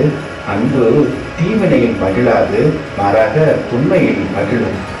நாடாது, அன்பு தீவினையில் மகிழாது, மாறாக உண்மையில்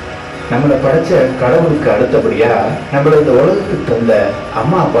மகிழும். நம்மளை படைச்ச கடவுளுக்கு அடுத்தபடியா நம்மள இந்த உலகத்துக்கு தந்த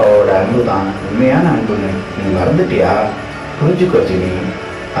அம்மா அப்பாவோட அன்பு தான் உண்மையான அன்புன்னு நீ மறந்துட்டியா? புரிஞ்சுக்கோ ஜெனி,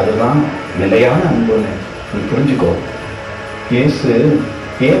 அதுதான் நிலையான அன்புன்னு நீ புரிஞ்சுக்கோ. இயேசு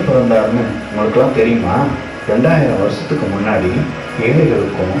ஏன் பிறந்தாருன்னு உங்களுக்கெல்லாம் தெரியுமா? 2000 வருஷத்துக்கு முன்னாடி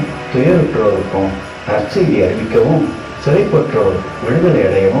ஏழைகளுக்கும் துயருற்றோருக்கும் நற்செய்தி அறிவிக்கவும், சிறைப்பற்றோர் விடுதலை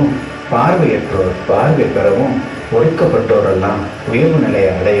அடையவும், பார்வையற்றோர் பார்வை பெறவும், ஒடுக்கப்பட்டோரெல்லாம் உயர்வு நிலையை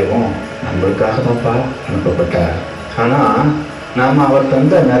அடையவும் நம்மளுக்காக தான்ப்பா அனுப்பப்பட்டார். ஆனா நாம அவர்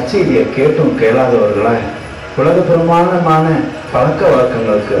தந்த நற்செய்தியை கேட்டும் கேளாதவர்களாய் உலகபெருமானமான பழக்க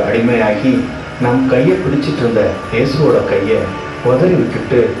வழக்கங்களுக்கு அடிமையாகி நம் கையை பிடிச்சிட்டு இருந்த இயேசுவோட கையை உதறி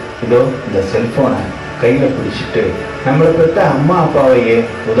விட்டுட்டு இதோ இந்த செல்போனை கையில பிடிச்சிட்டு நம்மளை பெற்ற அம்மா அப்பாவையே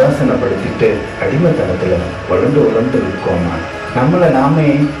உதாசனப்படுத்திட்டு அடிமைத்தனத்துல வளர்ந்து இருக்கோமா? நம்மளை நாமே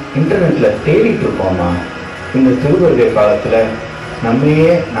இன்டர்நெட்ல தேடிட்டு இருக்கோமா? இந்த திருவருகை காலத்துல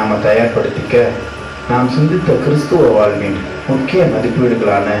நம்மையே நாம தயார்படுத்திக்க நாம் சிந்தித்த கிறிஸ்துவ வாழ்வின் முக்கிய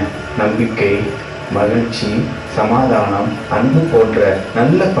மதிப்பீடுகளான நம்பிக்கை, மகிழ்ச்சி, சமாதானம், அன்பு போன்ற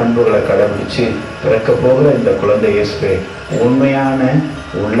நல்ல பண்புகளை கடைபிடிச்சு பிறக்க போகிற இந்த குழந்தை இயேசுவை உண்மையான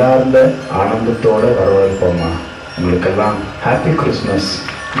உள்ளார்ந்த ஆனந்தத்தோட வரவேற்போமா? உங்களுக்கெல்லாம் happy Christmas.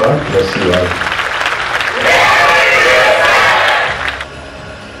 God bless you all.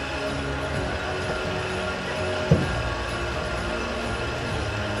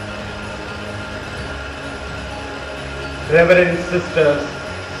 Reverend Sisters,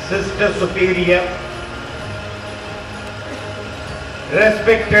 Sister Superior,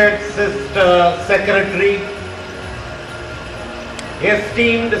 respected Sister Secretary,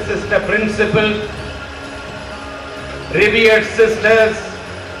 esteemed Sister Principal, revered sisters,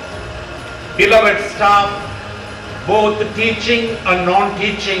 beloved staff, both teaching and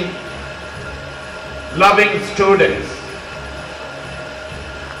non-teaching, loving students.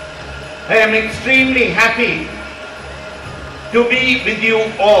 I am extremely happy to be with you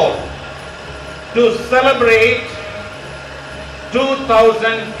all to celebrate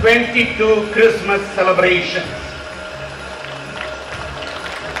 2022 Christmas celebrations.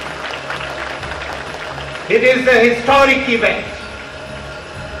 It is a historic event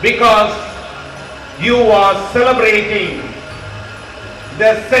because you are celebrating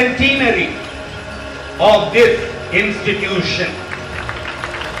the centenary of this institution.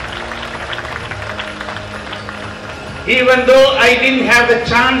 Even though I didn't have the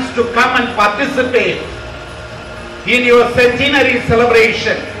chance to come and participate in your centenary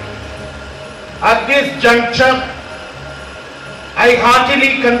celebration, at this juncture, I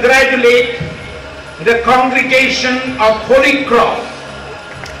heartily congratulate the congregation of Holy Cross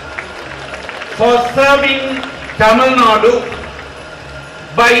for serving Tamil Nadu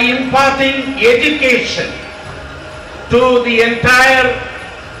by imparting education to the entire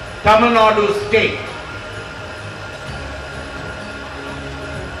Tamil Nadu state.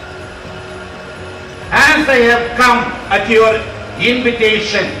 As I have come at your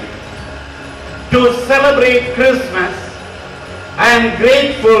invitation to celebrate Christmas, I am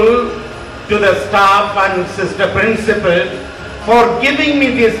grateful to the staff and Sister Principal for giving me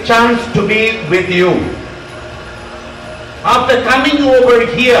this chance to be with you. After coming over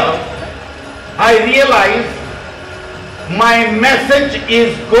here, I realized my message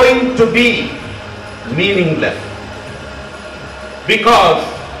is going to be meaningless, because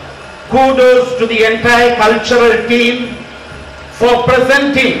kudos to the entire cultural team for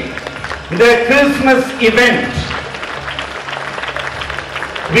presenting the Christmas event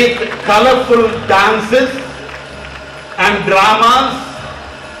with colorful dances and dramas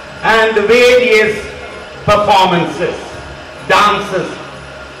and various performances, dances.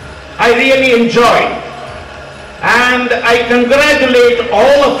 I really enjoyed, and I congratulate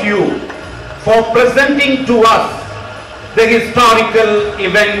all of you for presenting to us the historical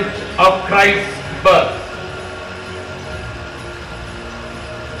event of Christ's birth.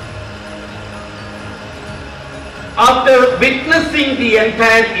 After witnessing the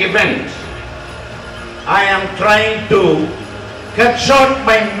entire event, I am trying to cut short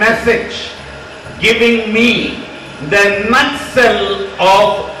my message, giving me the nutshell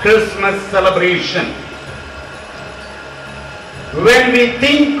of Christmas celebration. When we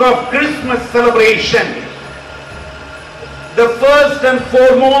think of Christmas celebration, the first and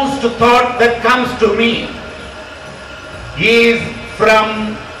foremost thought that comes to me is from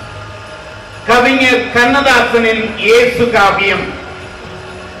கவிஞர் கண்ணதாசனின் இயேசு காவியம்.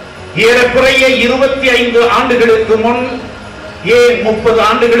 ஏறக்குறைய 25 ஆண்டுகளுக்கு முன், ஏன் 30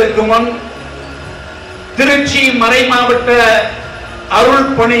 ஆண்டுகளுக்கு முன், திருச்சி மறைமாவட்ட அருள்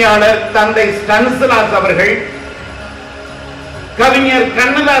பணியாளர் தந்தை ஸ்டனிஸ்லாஸ் அவர்கள் கவிஞர்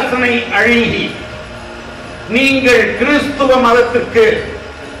கண்ணதாசனை அழகி, நீங்கள் கிறிஸ்துவ மதத்திற்கு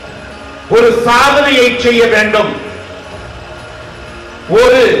ஒரு சாதனையை செய்ய வேண்டும்,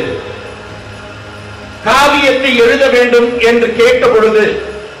 ஒரு காவியத்தை எழுத வேண்டும் என்று கேட்ட பொழுது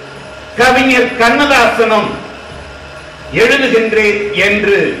கவிஞர் கண்ணதாசனும் எழுதுகின்றேன்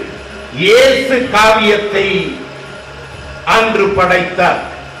என்று இயேசு காவியத்தை அன்று படைத்தார்.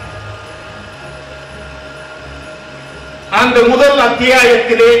 அந்த முதல்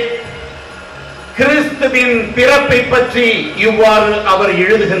அத்தியாயத்திலே கிறிஸ்துவின் பிறப்பை பற்றி இவ்வாறு அவர்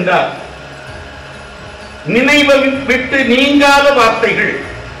எழுதுகின்றார். நினைவு விட்டு நீங்காத வார்த்தைகள்,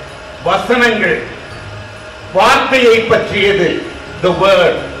 வசனங்கள் வார்த்தையை பற்றியது, the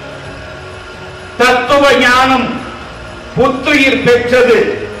word. தத்துவ ஞானம் புத்துயிர் பெற்றது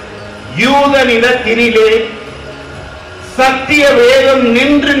யூதனிடத்தினிலே, சத்திய வேதம்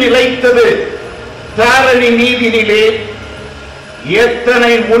நின்று நிலைத்தது தாரணி நீதினிலே,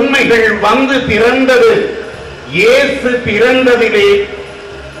 எத்தனை உண்மைகள் வந்து பிறந்தது இயேசு பிறந்ததிலே,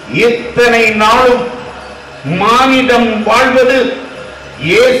 இத்தனை நாளும் மானிடம் வாழ்வது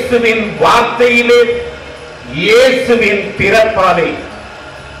இயேசுவின் வார்த்தையிலே, இயேசுவின் பிறப்பாலே.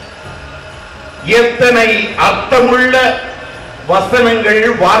 எத்தனை அர்த்தமுள்ள வசனங்கள்,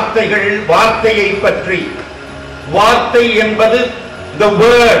 வார்த்தைகள், வார்த்தையை பற்றி. வார்த்தை என்பது the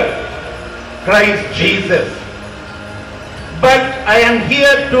word, Christ Jesus. But I am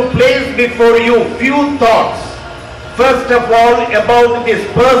here to place before you few thoughts. First of all, about this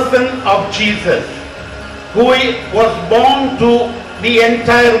person of Jesus, who was born to the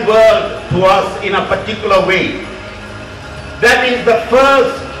entire world, to us in a particular way. That is the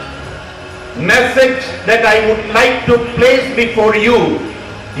first message that I would like to place before you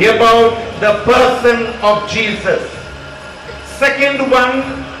about the person of Jesus. Second one,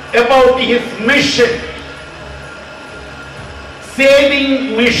 about his mission,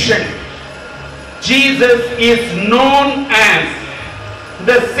 saving mission. Jesus is known as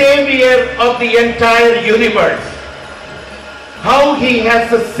the Savior of the entire universe. How he has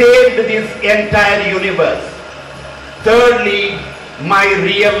saved this entire universe. Thirdly, my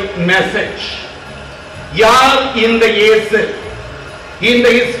real message. Yaar in the Yesu, in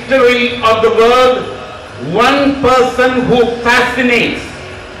the history of the world, one person who fascinates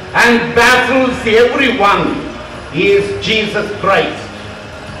and baffles everyone is Jesus Christ.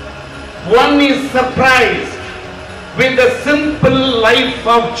 One is surprised with the simple life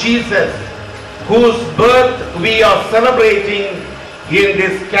of Jesus, whose birth we are celebrating in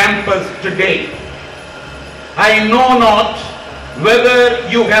this campus today. I know not whether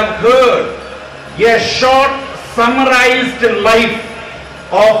you have heard a short summarized life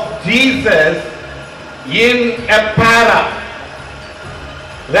of Jesus in a para,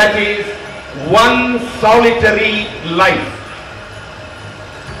 that is one solitary life.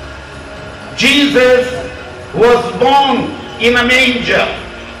 Jesus was born in a manger.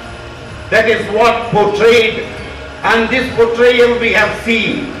 That is what portrayed, and this portrayal we have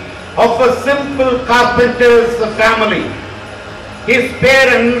seen of a simple carpenter's family. His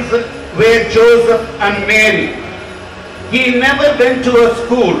parents were Joseph and Mary. He never went to a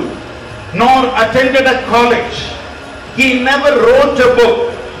school nor attended a college. He never wrote a book.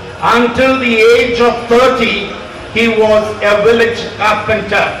 Until the age of 30, he was a village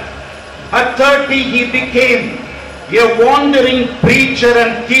carpenter. At 30, he became a wandering preacher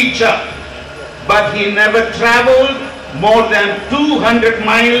and teacher, but he never traveled more than 200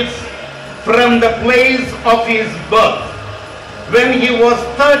 miles from the place of his birth. When he was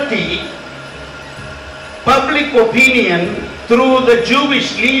 30, public opinion through the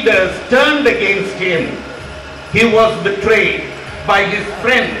Jewish leaders turned against him. He was betrayed by his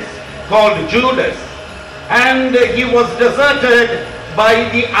friends called Judas, and he was deserted by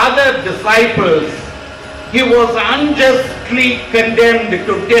the other disciples. He was unjustly condemned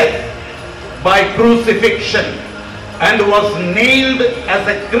to death by crucifixion and was nailed as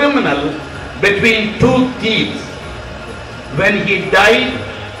a criminal between two thieves. When he died,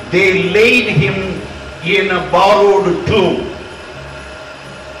 they laid him in a borrowed tomb.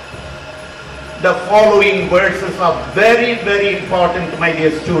 The following verses are very, very important, my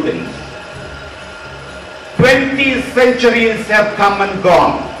dear students. 20 centuries have come and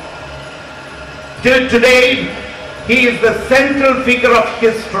gone. Till today, he is the central figure of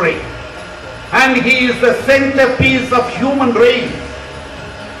history, and he is the centerpiece of human race.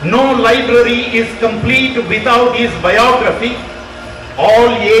 No library is complete without his biography. All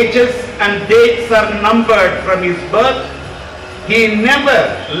ages and dates are numbered from his birth. He never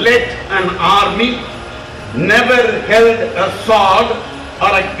led an army, never held a sword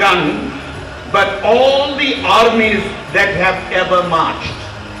or a gun, but all the armies that have ever marched,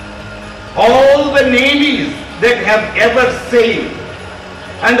 all the navies that have ever sailed,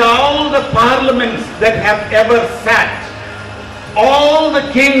 and all the parliaments that have ever sat, all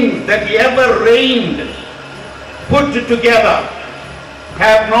the kings that ever reigned, put together,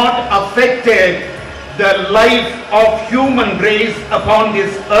 have not affected the life of human race upon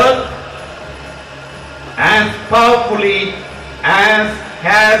this earth as powerfully as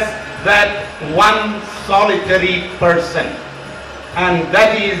has that one solitary person, and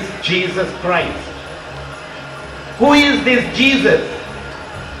that is Jesus Christ. Who is this Jesus?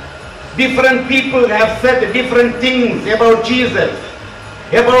 Different people have said different things about Jesus.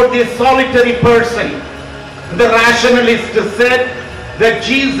 about this solitary person. The rationalist said that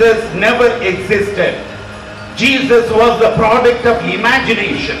Jesus never existed. Jesus was the product of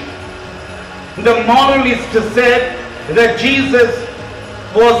imagination. The moralist said that Jesus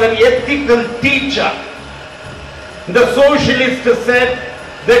was an ethical teacher. The socialist said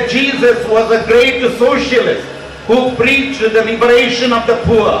that Jesus was a great socialist who preached the liberation of the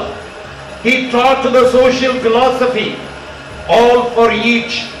poor. He taught the social philosophy, all for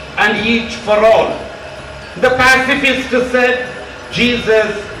each and each for all. The pacifist said Jesus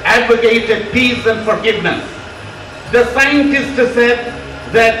advocated peace and forgiveness. The scientist said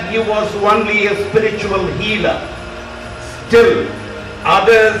that he was only a spiritual healer. Still,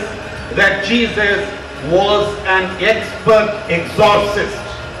 others that Jesus was an expert exorcist.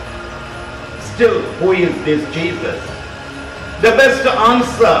 Still, who is this Jesus? The best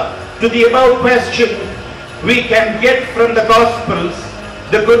answer to the above question we can get from the Gospels,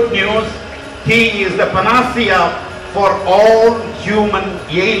 the good news, he is the panacea for all human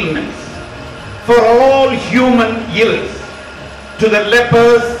ailments, for all human ills. To the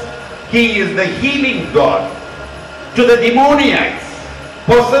lepers, he is the healing God. To the demoniacs,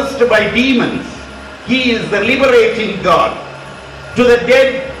 possessed by demons, he is the liberating God. To the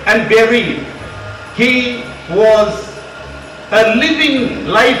dead and buried, he was a living,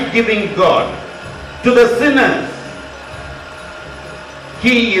 life-giving God. To the sinners,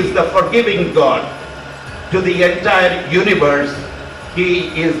 he is the forgiving God. To the entire universe, he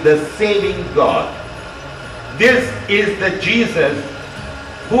is the saving God. This is the Jesus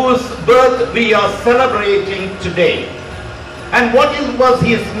whose birth we are celebrating today. And what was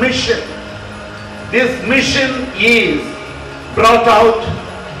his mission? This mission is brought out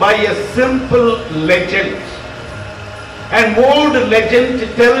by a simple legend. An old legend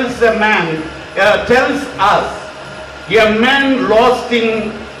tells us a man lost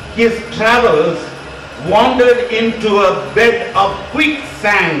in his travels wandered into a bed of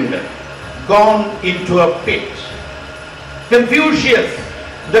quicksand, gone into a pit. Confucius,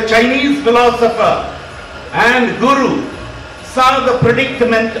 the Chinese philosopher and guru, saw the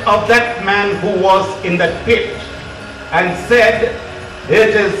predicament of that man who was in that pit and said,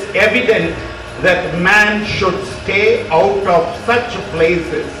 it is evident that man should stay out of such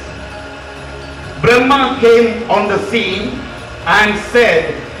places. Brahma came on the scene and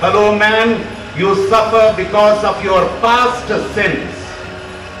said, hello man, you suffer because of your past sins.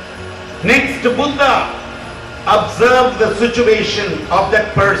 Next, Buddha observed the situation of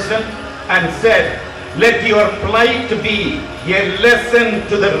that person and said, let your plight be a lesson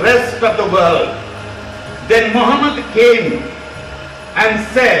to the rest of the world. Then Muhammad came and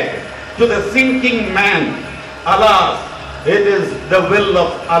said to the sinking man, alas, it is the will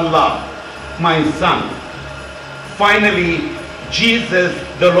of Allah, my son. Finally, Jesus,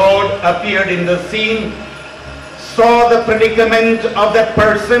 the Lord, appeared in the scene, saw the predicament of that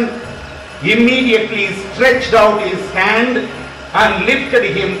person, immediately stretched out his hand and lifted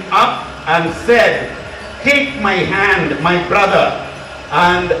him up and said, take my hand, my brother,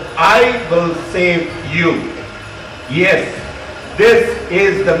 and I will save you. Yes, this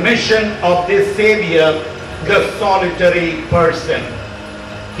is the mission of this Savior, the solitary person.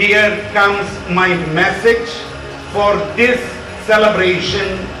 Here comes my message for this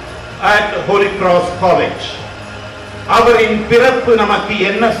celebration at Holy Cross College. அவரின் பிறப்பு நமக்கு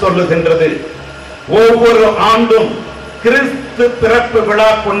என்ன சொல்லுகின்றது? ஒவ்வொரு ஆண்டும் கிறிஸ்து பிறப்பு விழா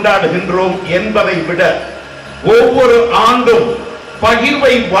கொண்டாடுகின்றோம் என்பதை விட ஒவ்வொரு ஆண்டும்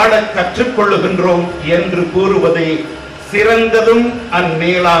பகிர்வை வாழ கற்றுக்கொள்ளுகின்றோம் என்று கூறுவதே சிறந்ததும்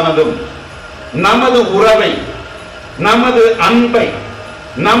மேலானதும். நமது உறவை, நமது அன்பை,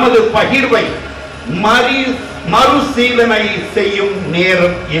 நமது பகிர்வை மறுசீலனை செய்யும்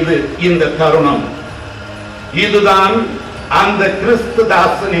நேரம் இது, இந்த தருணம். இதுதான் அந்த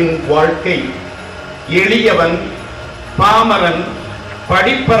கிறிஸ்துதாசனின் வாழ்க்கை. எளியவன், பாமரன்,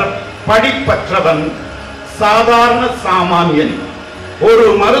 படிப்பற்றவன், சாதாரண சாமானியன். ஒரு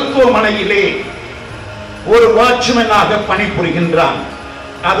மருத்துவமனையிலே ஒரு வாட்ச்மேனாக பணிபுரிகின்றான்.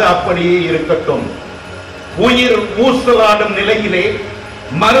 அது அப்படியே இருக்கட்டும். உயிர் ஊசலாடும் நிலையிலே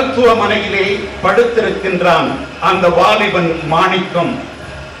மருத்துவமனையிலே படுத்திருக்கின்றான் அந்த வாலிபன் மாணிக்கம்.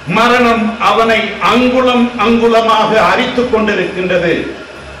 மரணம் அவனை அங்குலம் அங்குலமாக அரித்துக் கொண்டிருக்கின்றது.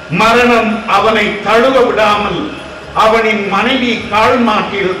 மரணம் அவனை தழுவ விடாமல் அவனின் மனைவி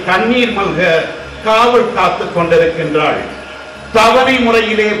கால்மாட்டில் கண்ணீர் மல்க காவல் காத்துக் கொண்டிருக்கின்றாள். தவணை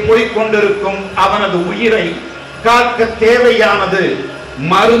முறையிலே போய்கொண்டிருக்கும் அவனது உயிரை காக்க தேவையானது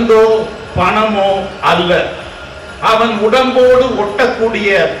மருந்தோ பணமோ அல்ல, அவன் உடம்போடு ஒட்டக்கூடிய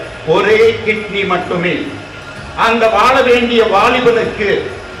ஒரே கிட்னி மட்டுமே. அந்த வாழ வேண்டிய வாலிபனுக்கு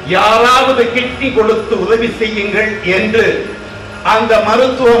யாராவது கிட்னி கொடுத்து உதவி செய்யுங்கள் என்று அந்த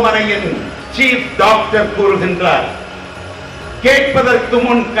மருத்துவமனையின் சீஃப் டாக்டர் கூறுகின்றார். கேட்பதற்கு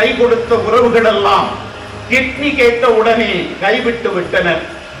முன் கை கொடுத்த உறவுகள் எல்லாம் கிட்னி கேட்ட உடனே கைவிட்டு விட்டனர்.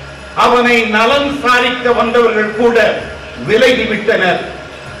 அவனை நலம் சாரிக்க வந்தவர்கள் கூட விலகிவிட்டனர்.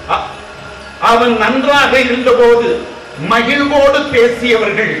 அவன் நன்றாக இருந்தபோது மகிழ்வோடு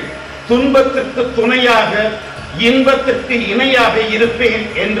பேசியவர்கள் துன்பத்திற்கு துணையாக இன்பத்திற்கு இணையாக இருப்பேன்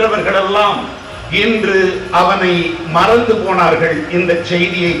என்றவர்களெல்லாம் இன்று அவனை மறந்து போனார்கள். இந்த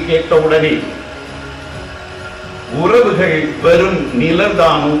செய்தியை கேட்டவுடனே உறவுகள் வெறும்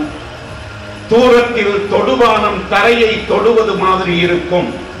நிழல்தானும், தூரத்தில் தொடுவானம் தரையை தொடுவது மாதிரி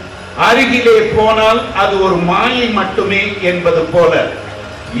இருக்கும், அருகிலே போனால் அது ஒரு மாயை மட்டுமே என்பது போல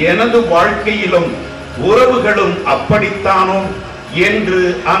எனது வாழ்க்கையிலும் உறவுகளும் அப்படித்தானோ என்று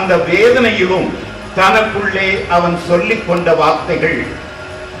அந்த வேதனையிலும் தனக்குள்ளே அவன் சொல்லிக் கொண்ட வார்த்தைகள்.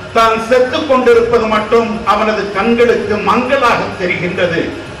 தான் செத்துக் கொண்டிருப்பது மட்டும் அவனது கண்களுக்கு மங்களாக தெரிகின்றது.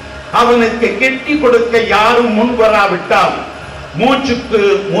 அவனுக்கு கெட்டி கொடுக்க யாரும் முன் வராவிட்டால் மூச்சுக்கு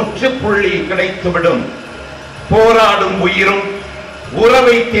முற்றுப்புள்ளி கிடைத்துவிடும். போராடும் உயிரும்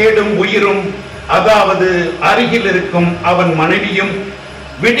உறவை தேடும் உயிரும், அதாவது அருகில் இருக்கும் அவன் மனைவியும்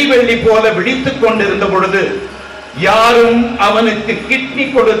விடிவெள்ளி போல விழித்துக் கொண்டிருந்த பொழுது யாரும் அவனுக்கு கிட்னி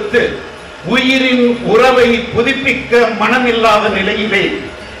கொடுத்து உயிரின் உறவை புதுப்பிக்க மனமில்லாத நிலையிலே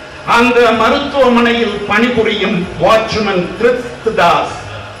அந்த மருத்துவமனையில் பணிபுரியும் வாட்ச்மேன் கிறிஸ்துதாஸ்,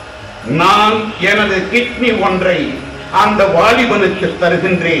 நான் எனது கிட்னி ஒன்றை அந்த வாலிபனுக்கு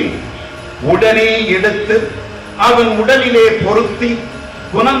தருகின்றேன், உடனே எடுத்து அவன் உடலிலே பொருத்தி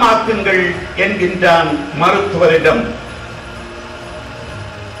குணமாக்குங்கள் என்கின்றான் மருத்துவரிடம்.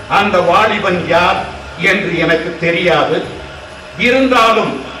 அந்த வாலிபன் யார் என்று எனக்கு தெரியாது.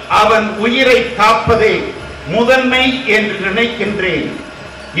 இருந்தாலும் அவன் உயிரை காப்பதே முதன்மை என்று நினைக்கின்றேன்.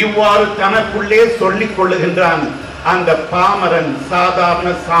 இவ்வாறு தனக்குள்ளே சொல்லிக் கொள்ளுகின்றான் அந்த பாமரன் சாதாரண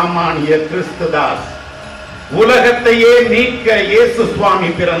சாமானிய கிறிஸ்துதாஸ். உலகத்தையே மீட்க இயேசு சுவாமி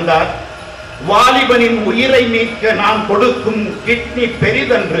பிறந்தார். வாலிபனின் உயிரை மீட்க நான் கொடுக்கும் கிட்னி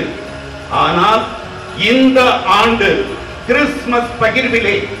பெரிதன்று. ஆனால் இந்த ஆண்டு கிறிஸ்துமஸ்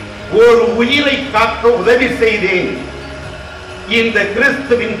பகிர்விலே ஒரு உயிரை காக்க உதவி செய்தேன். இந்த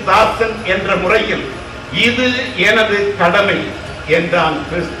கிறிஸ்துவின் தாசன் என்ற முறையில் இது எனது கடமை என்றான்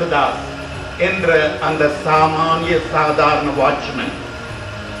கிறிஸ்துதாஸ் என்ற அந்த சாமானிய சாதாரண வாட்ச்மேன்.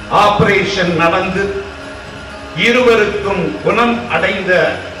 ஆபரேஷன் நடந்து இருவருக்கும் குணம் அடைந்த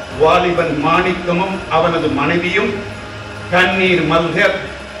வாலிபன் மாணிக்கமும் அவனது மனைவியும் கண்ணீர் மல்க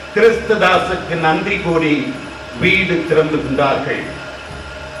கிறிஸ்துதாசுக்கு நன்றி கூறி வீடு திரும்புகின்றார்கள்.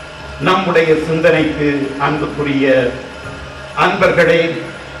 நம்முடைய சிந்தனைக்கு அன்புக்குரிய அன்பர்களே,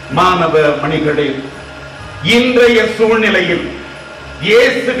 மாணவ மணிகளே, இன்றைய சூழ்நிலையில்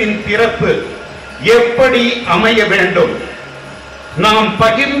இயேசுவின் பிறப்பு எப்படி அமைய வேண்டும்? நாம்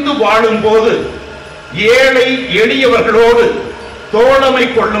பகிர்ந்து வாழும் போது, ஏழை எளியவர்களோடு தோழமை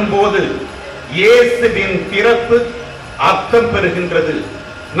கொள்ளும் போது இயேசுவின் பிறப்பு அர்த்தம் பெறுகின்றது,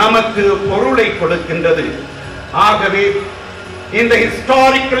 நமக்கு பொருளை கொடுக்கின்றது. ஆகவே இந்த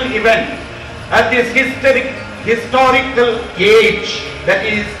historical event, at this historical age, that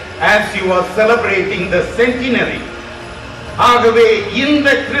is, as you are celebrating the centenary, ஆகவே இந்த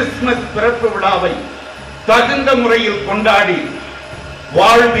கிறிஸ்துமஸ் பிறப்பு விழாவை தகுந்த முறையில் கொண்டாடி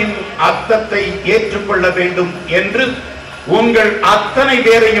வாழ்வின் அர்த்தத்தை ஏற்றுக்கொள்ள வேண்டும் என்று உங்கள் அத்தனை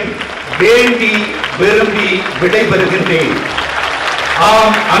பேரையும் வேண்டி விரும்பி விடைபெறுகின்றேன்.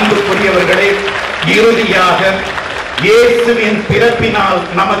 ஆம் அன்புக்குரியவர்களே, இறுதியாக இயேசுவின் பிறப்பினால்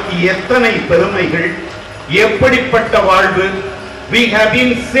நமக்கு எத்தனை பெருமைகள், எப்படிப்பட்ட வாழ்வு! We have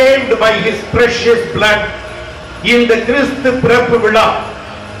been saved by his precious blood. இந்த கிறிஸ்து பிறப்பு விழா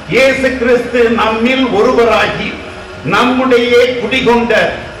இயேசு கிறிஸ்து நம்மில் ஒருவராகி நம்முடைய குடிகொண்ட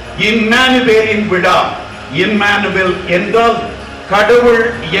இம்மானுவேலின் விழா. இம்மானுவேல் என்றால் கடவுள்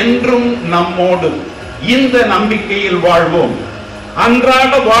என்றும் நம்மோடு. இந்த நம்பிக்கையில் வாழ்வோம்.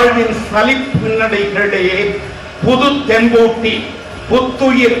 அன்றாட வாழ்வின் சலிப்பு பின்னடைகளிடையே புது தெம்பூட்டி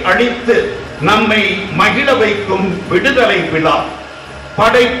புத்துயிர் அளித்து நம்மை மகிழ வைக்கும் விடுதலை விழா.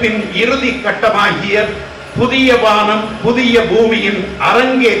 படைப்பின் இறுதி கட்டமாகிய புதிய வானம் புதிய பூமியின்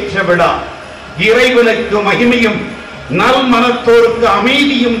அரங்கேற்ற விழா. இறைவனுக்கு மகிமையும் நல் மனத்தோருக்கு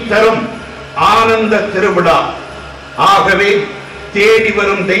அமைதியும் தரும் ஆனந்த திருவிழா. ஆகவே தேடி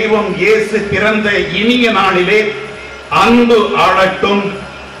வரும் தெய்வம் இயேசு பிறந்த இனிய நாளிலே அன்பு ஆளட்டும்,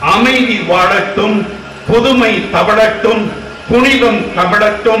 அமைதி வாழட்டும், புதுமை தவழட்டும், புனிதம்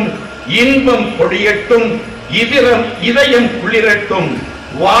கமழட்டும், இன்பம் பொழியட்டும், இதயம் குளிரட்டும்,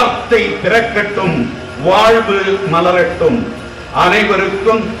 வார்த்தை பிறக்கட்டும், வாழ்வு மலரட்டும்.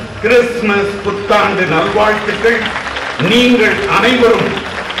 அனைவருக்கும் கிறிஸ்துமஸ் புத்தாண்டு நல்வாழ்த்துக்கள். நீங்கள் அனைவரும்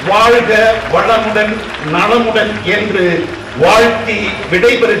வாழ்க வளமுடன் நலமுடன் என்று வாழ்த்தி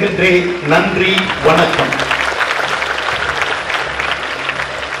விடைபெறுகின்றேன். நன்றி, வணக்கம்.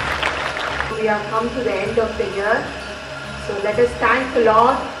 We have come to the end of the year, so let us thank the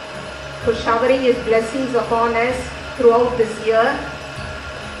Lord for showering His blessings upon us throughout this year,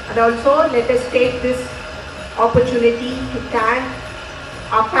 and also let us take this opportunity to thank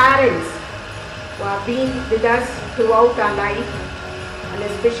our parents who have been with us throughout our life, and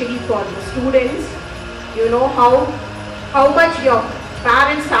especially for the students. You know how much your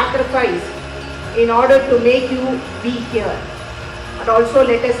parents sacrifice in order to make you be here. And also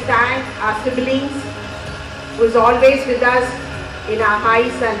let us thank our siblings who is always with us in our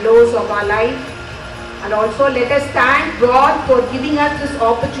highs and lows of our life. And also let us thank God for giving us this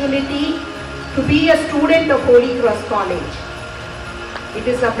opportunity to be a student of Holy Cross College. It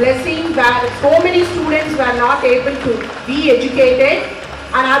is a blessing where so many students were not able to be educated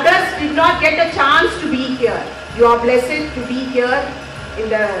and others did not get a chance to be here. You are blessed to be here in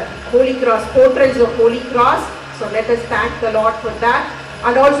the Holy Cross, portals of Holy Cross. So let us thank the Lord for that,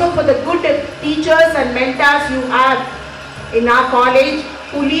 and also for the good teachers and mentors you have in our college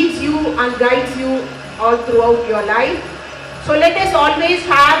who leads you and guides you all throughout your life. So let us always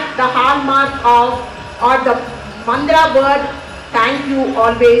have the hallmark of, or the mantra word, thank you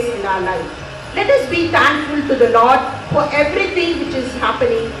always in our life. Let us be thankful to the Lord for everything which is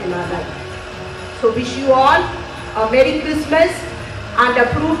happening in our life. So wish you all a Merry Christmas and a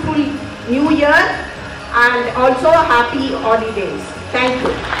fruitful New Year, and also happy holidays. Thank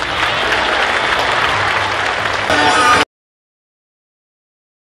you.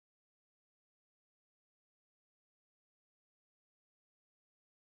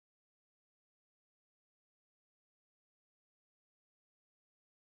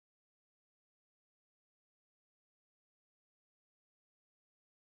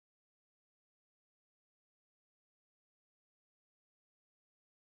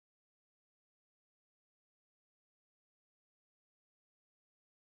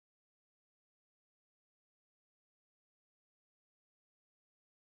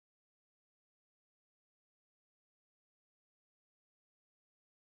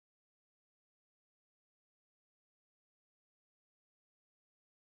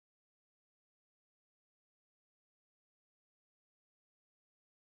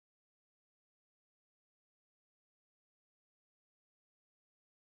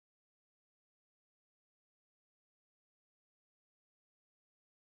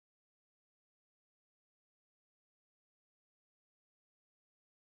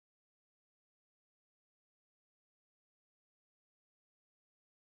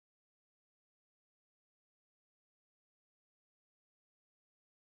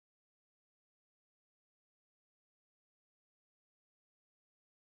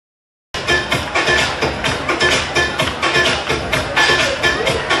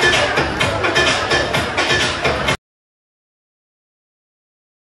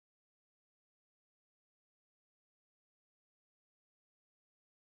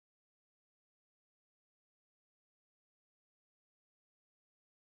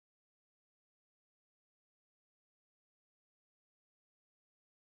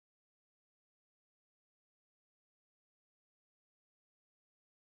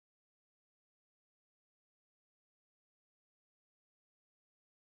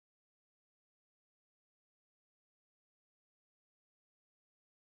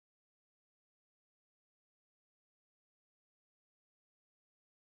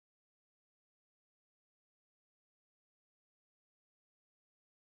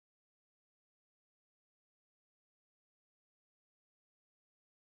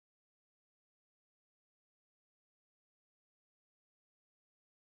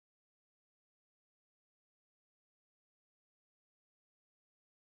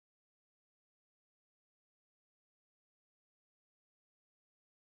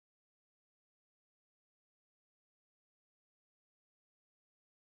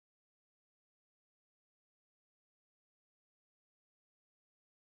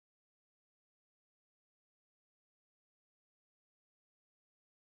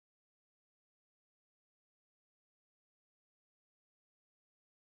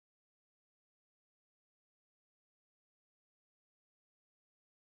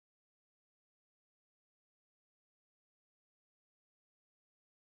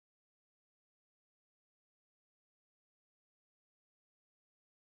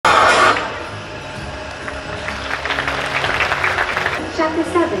 chapter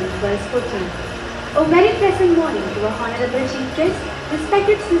 7, verse 14. O our Honorable Chief Guest,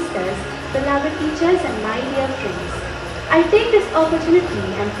 respected sisters, beloved teachers and my dear friends. I take this opportunity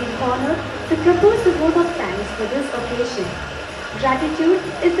and feel honored to propose the vote of thanks for this occasion. Gratitude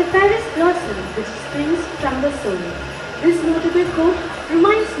is the fairest blossom which springs from the soul. This notable quote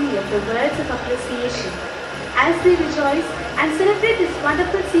reminds me of the words of appreciation. As we rejoice and celebrate this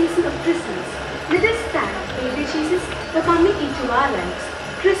wonderful season of Christmas, let us thank baby Jesus for coming into our lives.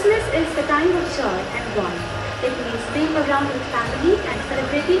 Christmas is the time of joy and warmth. It means being around with family and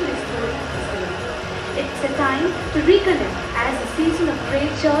celebrating this holy festival. It's a time to reconnect as a season of great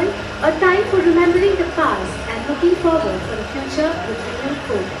joy, a time for remembering the past and looking forward for the future with renewed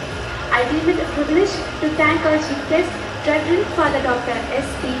hope. I deem it a privilege to thank our Chief Guest, Reverend Father Dr. S.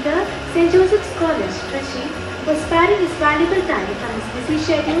 Peter, St. Joseph's College, Trichy, for sparing his valuable time from his busy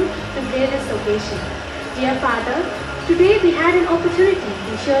schedule to grace this occasion. Dear Father, today we had an opportunity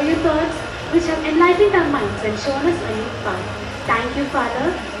to share your thoughts which have enlightened our minds and shown us a new path. Thank you,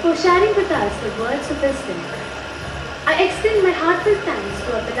 Father, for sharing with us the words of wisdom. I extend my heartfelt thanks to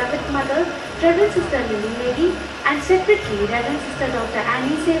our beloved Mother, Reverend Sister Lily Mary, and Secretary, Reverend Sister Dr.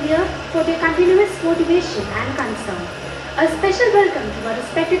 Annie Xavier, for their continuous motivation and concern. A special welcome to our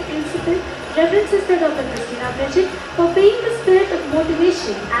respected Principal, Reverend Sister Dr. Christina Bridget, for being the spirit of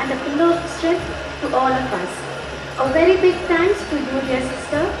motivation and a pillar of strength to all of us. A very big thanks to you, dear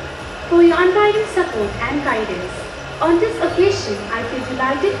sister, for your untiring support and guidance. On this occasion, I feel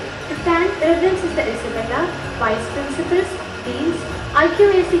delighted to thank Reverend Sister Isabella, Vice Principals, Deans,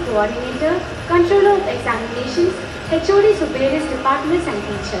 IQAC Coordinator, Controller of Examinations, HODs of various departments and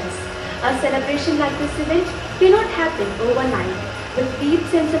teachers. A celebration like this event cannot happen overnight. With deep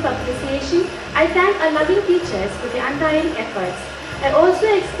sense of appreciation, I thank our loving teachers for their untiring efforts. I also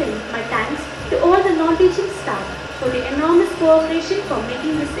extend my thanks to all the non-teaching staff for their enormous cooperation for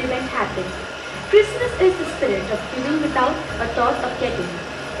making this event happen. Christmas is the spirit of giving without a thought of getting.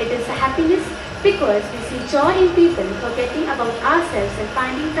 It is a happiness because we see joy in people forgetting about ourselves and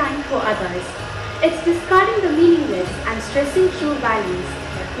finding time for others. It's discarding the meaningless and stressing true values.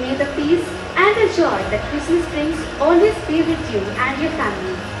 May the peace and the joy that Christmas brings always be with you and your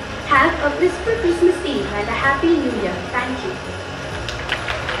family. Have a blissful Christmas Eve and a Happy New Year. Thank you.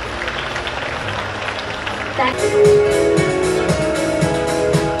 Thanks.